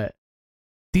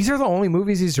 These are the only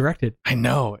movies he's directed. I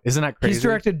know, isn't that crazy? He's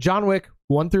directed John Wick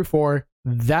 1 through 4.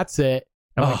 That's it.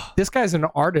 I'm like, this guy's an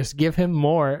artist. Give him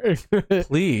more.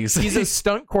 Please. He's a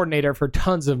stunt coordinator for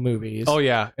tons of movies. Oh,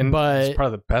 yeah. But he's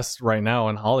probably the best right now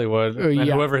in Hollywood. And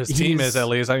whoever his team is, at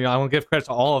least. I won't give credit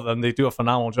to all of them. They do a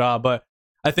phenomenal job. But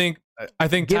I think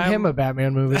give him a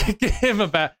Batman movie. Give him a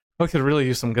We could really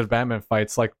use some good Batman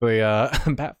fights like the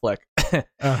Bat flick.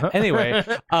 Anyway,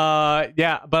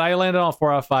 yeah, but I landed on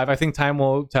 4 out of 5. I think time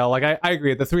will tell. Like I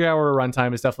agree, the 3-hour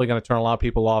runtime is definitely going to turn a lot of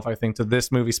people off. I think to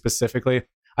this movie specifically,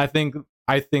 I think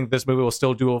this movie will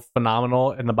still do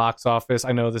phenomenal in the box office.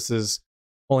 I know this is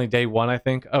only day 1, I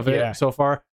think, of it so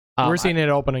far. We're seeing it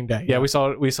opening day. Yeah, we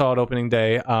saw it opening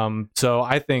day. So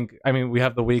I think, we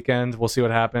have the weekend. We'll see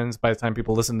what happens by the time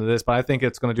people listen to this, but I think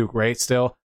it's going to do great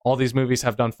still. All these movies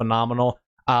have done phenomenal.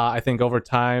 I think over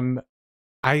time,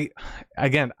 I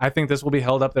think this will be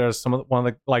held up there as one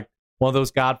of those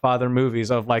Godfather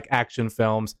movies of like action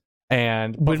films.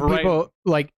 And when people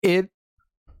like it,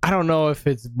 I don't know if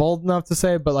it's bold enough to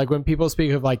say, but like when people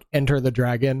speak of like Enter the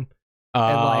Dragon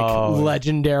and like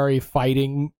legendary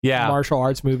fighting martial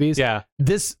arts movies,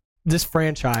 this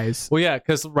franchise. Well, yeah,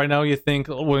 because right now when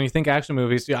you think action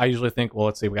movies, I usually think, well,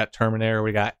 let's see, we got Terminator,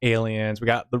 we got Aliens, we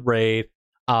got The Raid.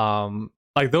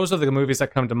 Like those are the movies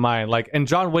that come to mind. Like, and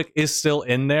John Wick is still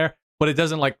in there, but it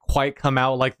doesn't like quite come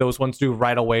out like those ones do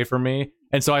right away for me.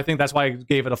 And so I think that's why I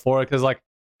gave it a 4, because like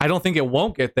I don't think it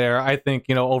won't get there. I think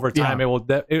over time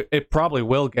it probably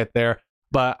will get there,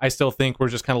 but I still think we're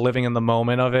just kind of living in the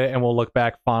moment of it, and we'll look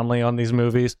back fondly on these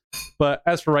movies. But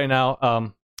as for right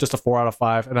now, just a 4 out of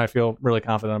 5, and I feel really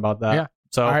confident about that. Yeah.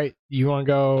 So all right, you want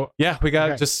to go? Yeah, we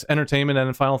got just entertainment and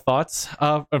then final thoughts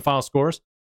and final scores.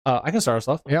 I can start us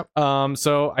off. Yep.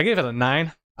 So I gave it a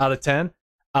 9 out of 10.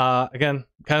 Again,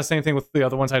 kind of same thing with the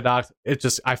other ones I docked. I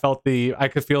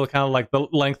could feel kind of like the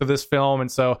length of this film,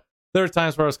 and so there were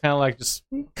times where I was kind of like just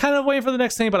kind of waiting for the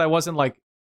next thing, but I wasn't like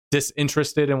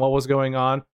disinterested in what was going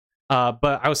on.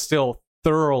 But I was still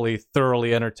thoroughly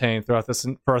entertained throughout this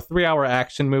for a 3-hour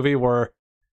action movie where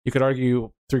you could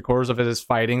argue 3/4 of it is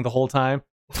fighting the whole time.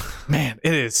 man,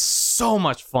 it is so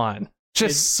much fun.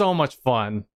 Just so much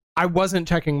fun. I wasn't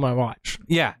checking my watch.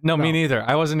 Yeah, no, me neither.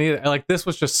 I wasn't either. Like, this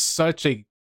was just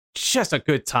a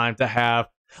good time to have.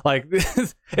 Like,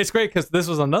 it's great because this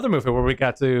was another movie where we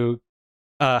got to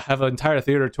have an entire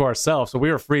theater to ourselves, so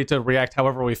we were free to react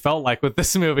however we felt like with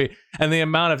this movie. And the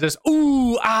amount of just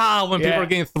when people are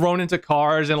getting thrown into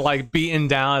cars and like beaten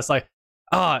down, it's like,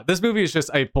 this movie is just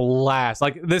a blast.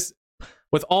 Like, this,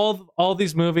 with all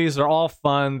these movies, they're all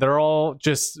fun. They're all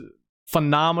just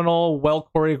phenomenal, well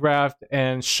choreographed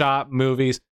and shot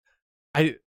movies.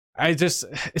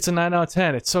 It's a 9 out of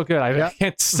 10. It's so good. I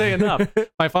can't say enough.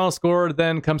 My final score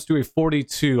then comes to a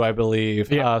 42, I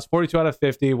believe. It's 42 out of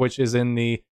 50, which is in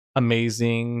the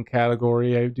amazing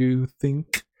category, I do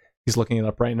think. He's looking it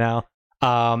up right now.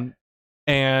 And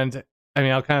I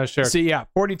mean, I'll kind of share. So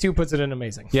 42 puts it in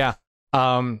amazing. Yeah.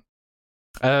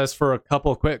 As for a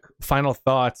couple of quick final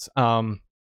thoughts, I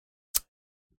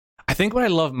think what I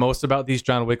love most about these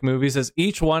John Wick movies is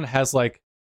each one has like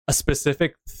a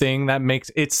specific thing that makes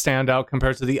it stand out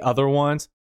compared to the other ones,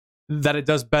 that it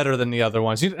does better than the other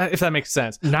ones, if that makes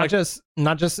sense. Not just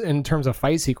in terms of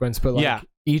fight sequence, but like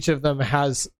each of them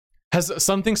has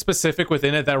something specific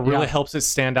within it that really helps it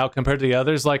stand out compared to the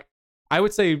others. Like, I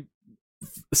would say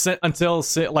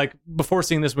before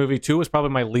seeing this movie, 2 was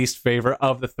probably my least favorite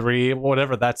of the 3,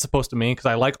 whatever that's supposed to mean, because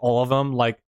I like all of them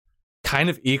like kind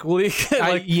of equally.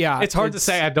 It's hard to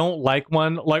say I don't like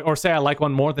one, like, or say I like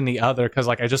one more than the other, because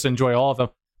like I just enjoy all of them.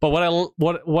 But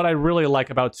what I really like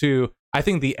about 2, I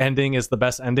think the ending is the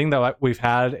best ending that we've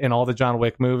had in all the John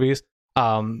Wick movies.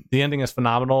 The ending is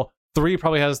phenomenal. 3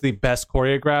 probably has the best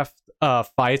choreographed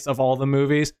fights of all the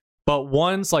movies, but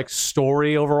 1's like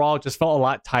story overall just felt a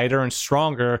lot tighter and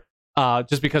stronger,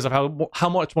 just because of how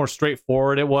much more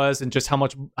straightforward it was, and just how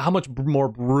much more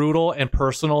brutal and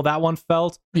personal that one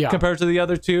felt compared to the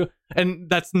other 2. And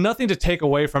that's nothing to take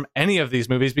away from any of these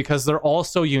movies, because they're all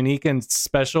so unique and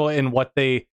special in what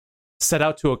they set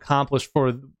out to accomplish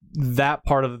for that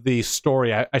part of the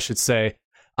story, I should say.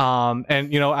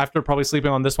 And after probably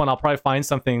sleeping on this one, I'll probably find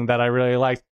something that I really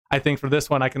liked. I think for this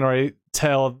one, I can already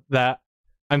tell that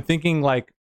I'm thinking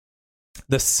like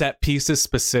the set pieces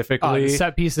specifically. The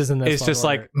set pieces in this, it's just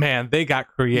like, man, they got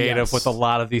creative with a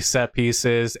lot of these set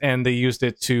pieces, and they used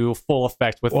it to full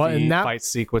effect with the fight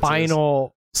sequences.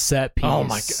 Final set piece. Oh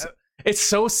my god, it's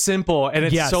so simple and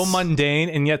it's so mundane,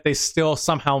 and yet they still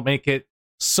somehow make it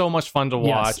so much fun to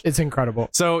watch. It's incredible.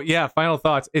 So yeah, final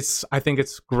thoughts. I think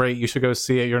it's great. You should go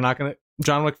see it.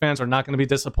 John Wick fans are not gonna be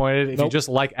disappointed. If you just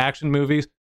like action movies,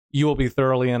 you will be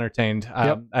thoroughly entertained.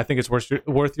 I think it's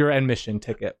worth your admission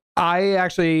ticket. I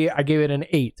gave it an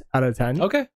 8 out of 10.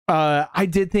 Okay. I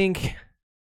did think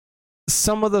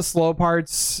some of the slow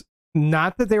parts,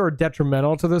 not that they were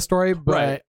detrimental to the story,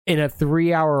 but in a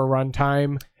 3-hour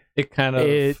runtime, it kind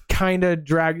of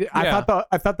dragged. Yeah.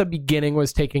 I thought the beginning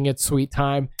was taking its sweet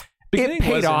time. It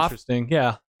paid off. Interesting.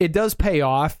 Yeah, it does pay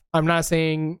off. I'm not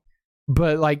saying,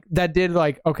 but like that did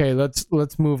like, okay, let's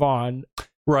move on.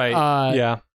 Right.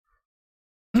 Yeah.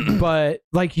 But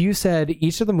like you said,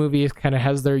 each of the movies kind of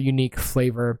has their unique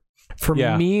flavor. For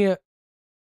me,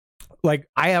 like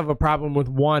I have a problem with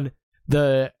one.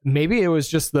 Maybe it was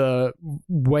just the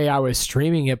way I was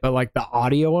streaming it, but like the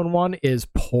audio in one is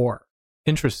poor.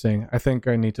 Interesting. I think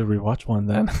I need to rewatch one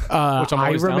then. Which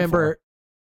I remember.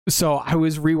 So I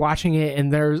was rewatching it,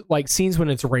 and there's like scenes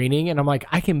when it's raining, and I'm like,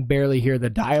 I can barely hear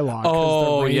the dialogue.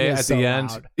 Oh yeah, at the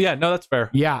end. Loud. Yeah, no, that's fair.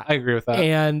 Yeah, I agree with that.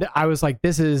 And I was like,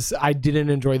 I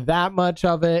didn't enjoy that much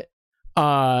of it,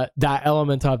 that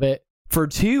element of it. For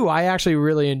 2, I actually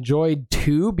really enjoyed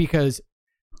 2 because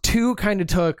 2 kind of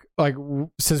took, like,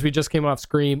 since we just came off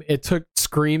Scream, it took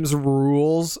Scream's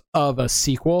rules of a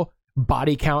sequel.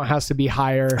 Body count has to be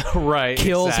higher. Right.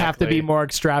 Kills have to be more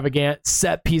extravagant.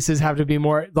 Set pieces have to be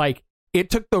more, like, it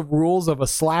took the rules of a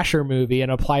slasher movie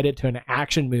and applied it to an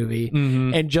action movie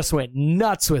and just went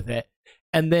nuts with it.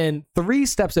 And then 3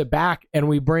 steps it back, and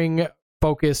we bring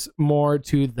focus more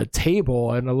to the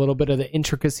table and a little bit of the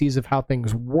intricacies of how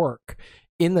things work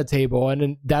in the table. And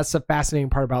then that's the fascinating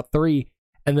part about 3.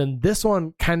 And then this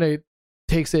one kind of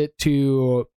takes it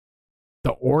to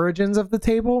the origins of the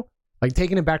table, like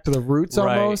taking it back to the roots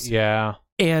almost. Yeah.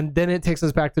 And then it takes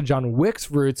us back to John Wick's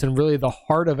roots and really the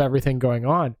heart of everything going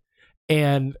on.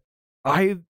 And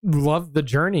I love the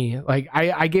journey. Like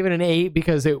I gave it an 8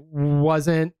 because I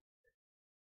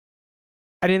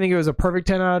didn't think it was a perfect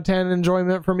 10 out of 10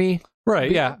 enjoyment for me. Right.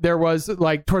 Yeah. There was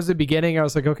like towards the beginning, I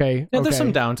was like, okay. There's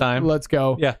some downtime. Let's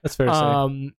go. Yeah, that's fair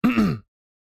to say.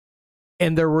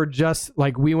 And there were just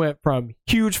like, we went from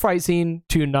huge fight scene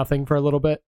to nothing for a little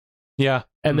bit. Yeah.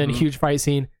 And then huge fight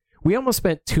scene. we almost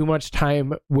spent too much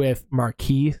time with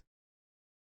Marquis.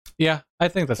 Yeah, I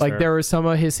think that's like fair. there were some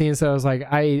of his scenes that I was like,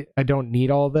 I don't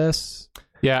need all this.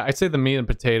 Yeah, I'd say the meat and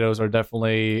potatoes are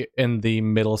definitely in the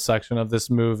middle section of this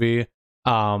movie.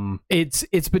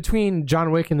 It's between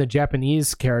John Wick and the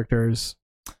Japanese characters.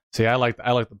 See, I like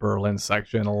the Berlin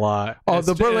section a lot. Oh,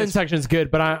 the Berlin section is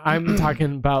good, but I'm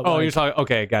talking about. Oh, like, you're talking.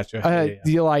 Okay, gotcha.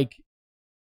 You like,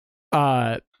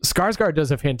 Skarsgård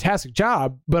does a fantastic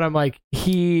job, but I'm like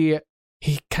he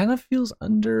kind of feels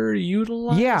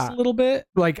underutilized a little bit.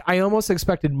 Like I almost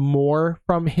expected more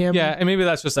from him. Yeah, and maybe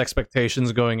that's just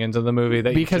expectations going into the movie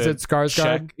that because it's Skarsgård.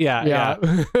 Check. Yeah.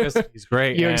 He's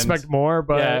great. You expect more,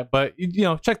 but but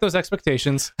check those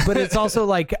expectations. But it's also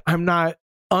like I'm not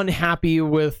unhappy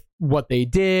with what they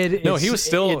did. No, he was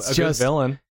still a good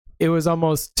villain. It was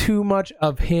almost too much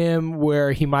of him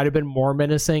where he might have been more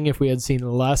menacing if we had seen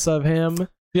less of him.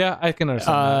 Yeah, I can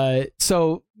understand that.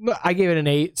 So I gave it an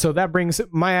 8. So that brings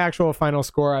my actual final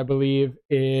score, I believe,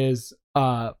 is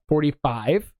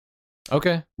 45.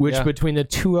 Okay. Which between the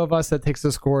two of us, that takes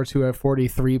the score to a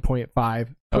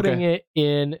 43.5, putting it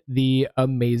in the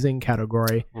amazing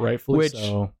category. Rightfully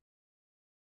so.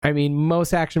 I mean,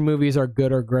 most action movies are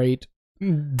good or great.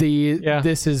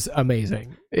 This is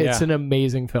amazing. It's an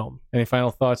amazing film. Any final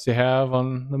thoughts you have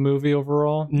on the movie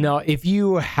overall? No, if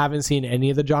you haven't seen any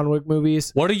of the John Wick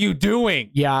movies, what are you doing?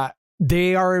 Yeah,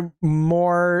 they are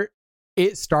more.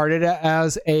 It started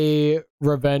as a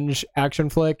revenge action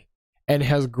flick and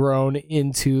has grown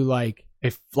into like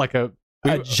a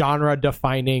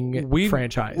genre-defining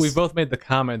franchise. We both made the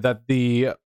comment that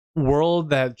the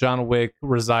world that John Wick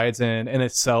resides in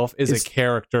itself is a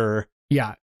character.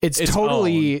 Yeah. It's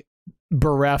totally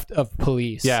bereft of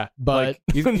police. Yeah, but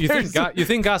you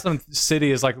think Gotham City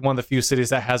is like one of the few cities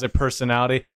that has a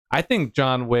personality. I think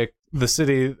John Wick,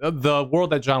 the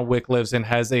world that John Wick lives in,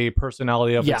 has a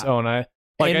personality of its own.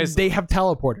 They have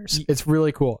teleporters. It's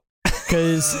really cool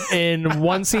because in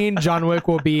one scene, John Wick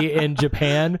will be in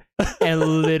Japan,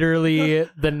 and literally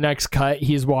the next cut,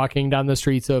 he's walking down the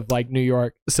streets of like New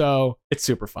York. So it's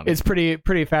super fun. It's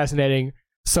pretty fascinating.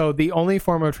 So the only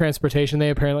form of transportation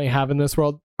they apparently have in this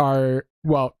world are,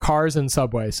 cars and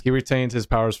subways. He retains his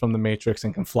powers from the Matrix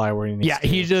and can fly where he needs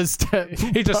to.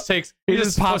 He just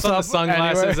pops on the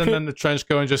sunglasses and then the trench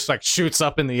coat and just like shoots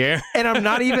up in the air. And I'm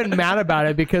not even mad about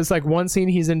it because like one scene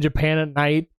he's in Japan at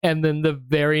night and then the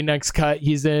very next cut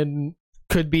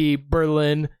could be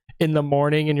Berlin in the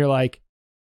morning, and you're like,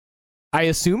 I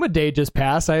assume a day just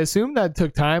passed. I assume that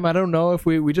took time. I don't know if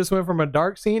we just went from a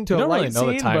dark scene to a light scene. Don't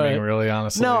really know the timing, really,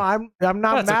 honestly. No, I'm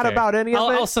not mad about any of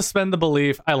it. I'll suspend the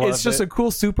belief. I love it. It's just a cool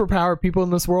superpower people in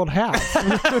this world have.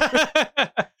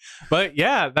 But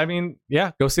yeah, I mean,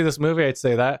 go see this movie. I'd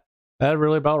say that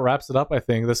really about wraps it up. I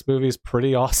think this movie is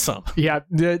pretty awesome. Yeah,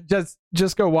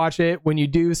 just go watch it. When you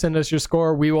do, send us your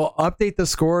score. We will update the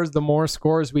scores the more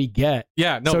scores we get.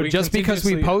 Yeah, no. So just because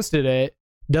we posted it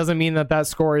doesn't mean that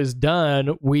score is done.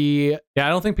 I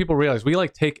don't think people realize we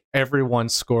like take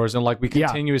everyone's scores and like we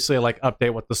continuously like update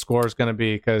what the score is going to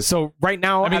be. So right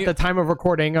now, at the time of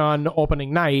recording on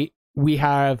opening night, we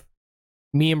have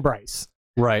me and Bryce.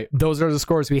 Right. Those are the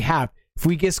scores we have. If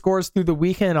we get scores through the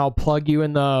weekend, I'll plug you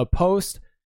in the post.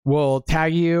 We'll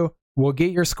tag you. We'll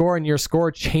get your score, and your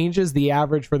score changes the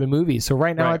average for the movie. So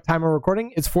right now, at time of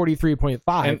recording, it's 43.5.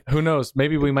 And who knows?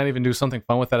 Maybe we might even do something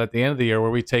fun with that at the end of the year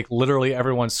where we take literally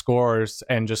everyone's scores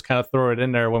and just kind of throw it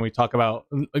in there when we talk about,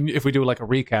 if we do like a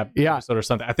recap episode or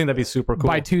something. I think that'd be super cool.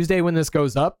 By Tuesday when this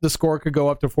goes up, the score could go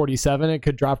up to 47. It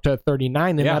could drop to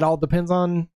 39. And that all depends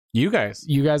on you guys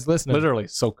listening. Literally.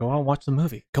 So go out and watch the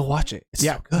movie. Go watch it. It's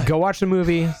so good. Go watch the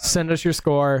movie. Send us your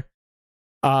score.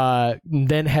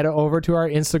 Then head over to our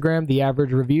Instagram, The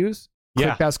Average Reviews.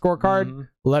 Click that scorecard. Mm-hmm.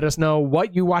 Let us know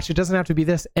what you watch. It doesn't have to be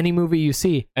this. Any movie you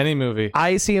see. Any movie.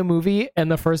 I see a movie, and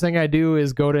the first thing I do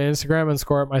is go to Instagram and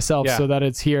score it myself so that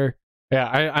it's here.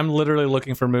 Yeah, I'm literally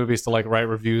looking for movies to like write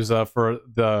reviews for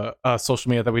the social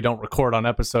media that we don't record on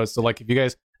episodes. So like, if you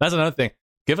guys, that's another thing.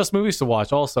 Give us movies to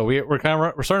watch. Also, we're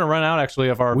starting to run out actually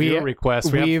of our viewer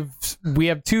requests. We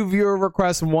have 2 viewer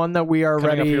requests. One that we are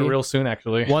ready up here real soon,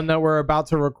 actually. One that we're about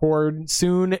to record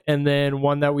soon, and then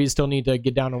one that we still need to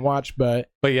get down and watch. But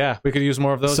yeah, we could use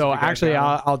more of those. So actually,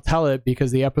 I'll tell it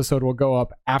because the episode will go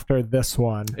up after this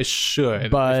one. It should.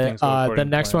 But the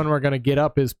next one we're gonna get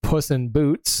up is Puss in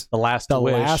Boots: The Last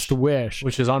Wish,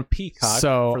 which is on Peacock.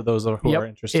 So for those who are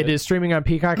interested, it is streaming on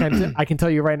Peacock. I can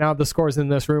tell you right now, the scores in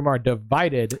this room are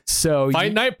divided. So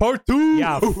Fight Night Part 2.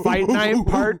 Yeah, Fight Night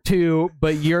Part 2.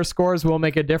 But your scores will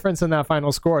make a difference in that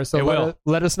final score. So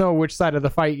let us know which side of the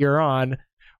fight you're on.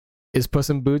 Is Puss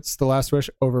in Boots: The Last Wish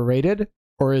overrated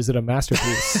or is it a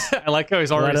masterpiece? I like how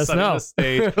he's already Let us setting know. the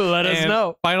stage. Let us And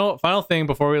know. Final thing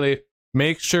before we leave.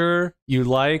 Make sure you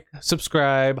like,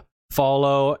 subscribe,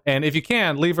 follow, and if you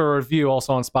can, leave a review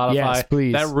also on Spotify. Yes,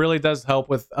 please. That really does help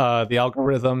with the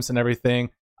algorithms and everything.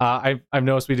 I've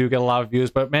noticed we do get a lot of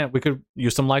views, but man, we could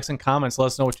use some likes and comments. Let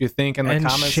us know what you think in the And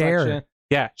comment share. section.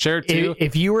 Yeah, share it too.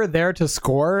 If you were there to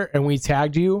score and we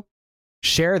tagged you,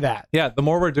 share that. Yeah, the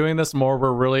more we're doing this, the more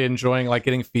we're really enjoying like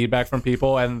getting feedback from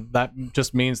people, and that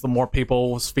just means the more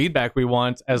people's feedback we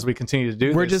want as we continue to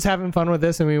do We're this. just having fun with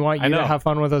this, and we want I you know. to have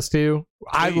fun with us too.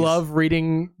 I Please. love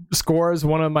reading scores.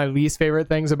 One of my least favorite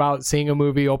things about seeing a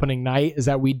movie opening night is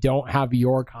that we don't have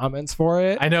your comments for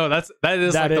it. I know that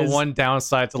is That like the is- one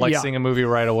downside to like Yeah. seeing a movie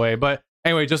right away. But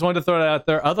anyway, just wanted to throw that out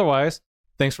there. Otherwise,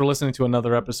 thanks for listening to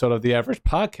another episode of The Average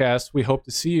Podcast. We hope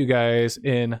to see you guys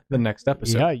in the next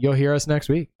episode. Yeah, you'll hear us next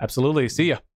week. Absolutely. See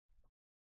ya.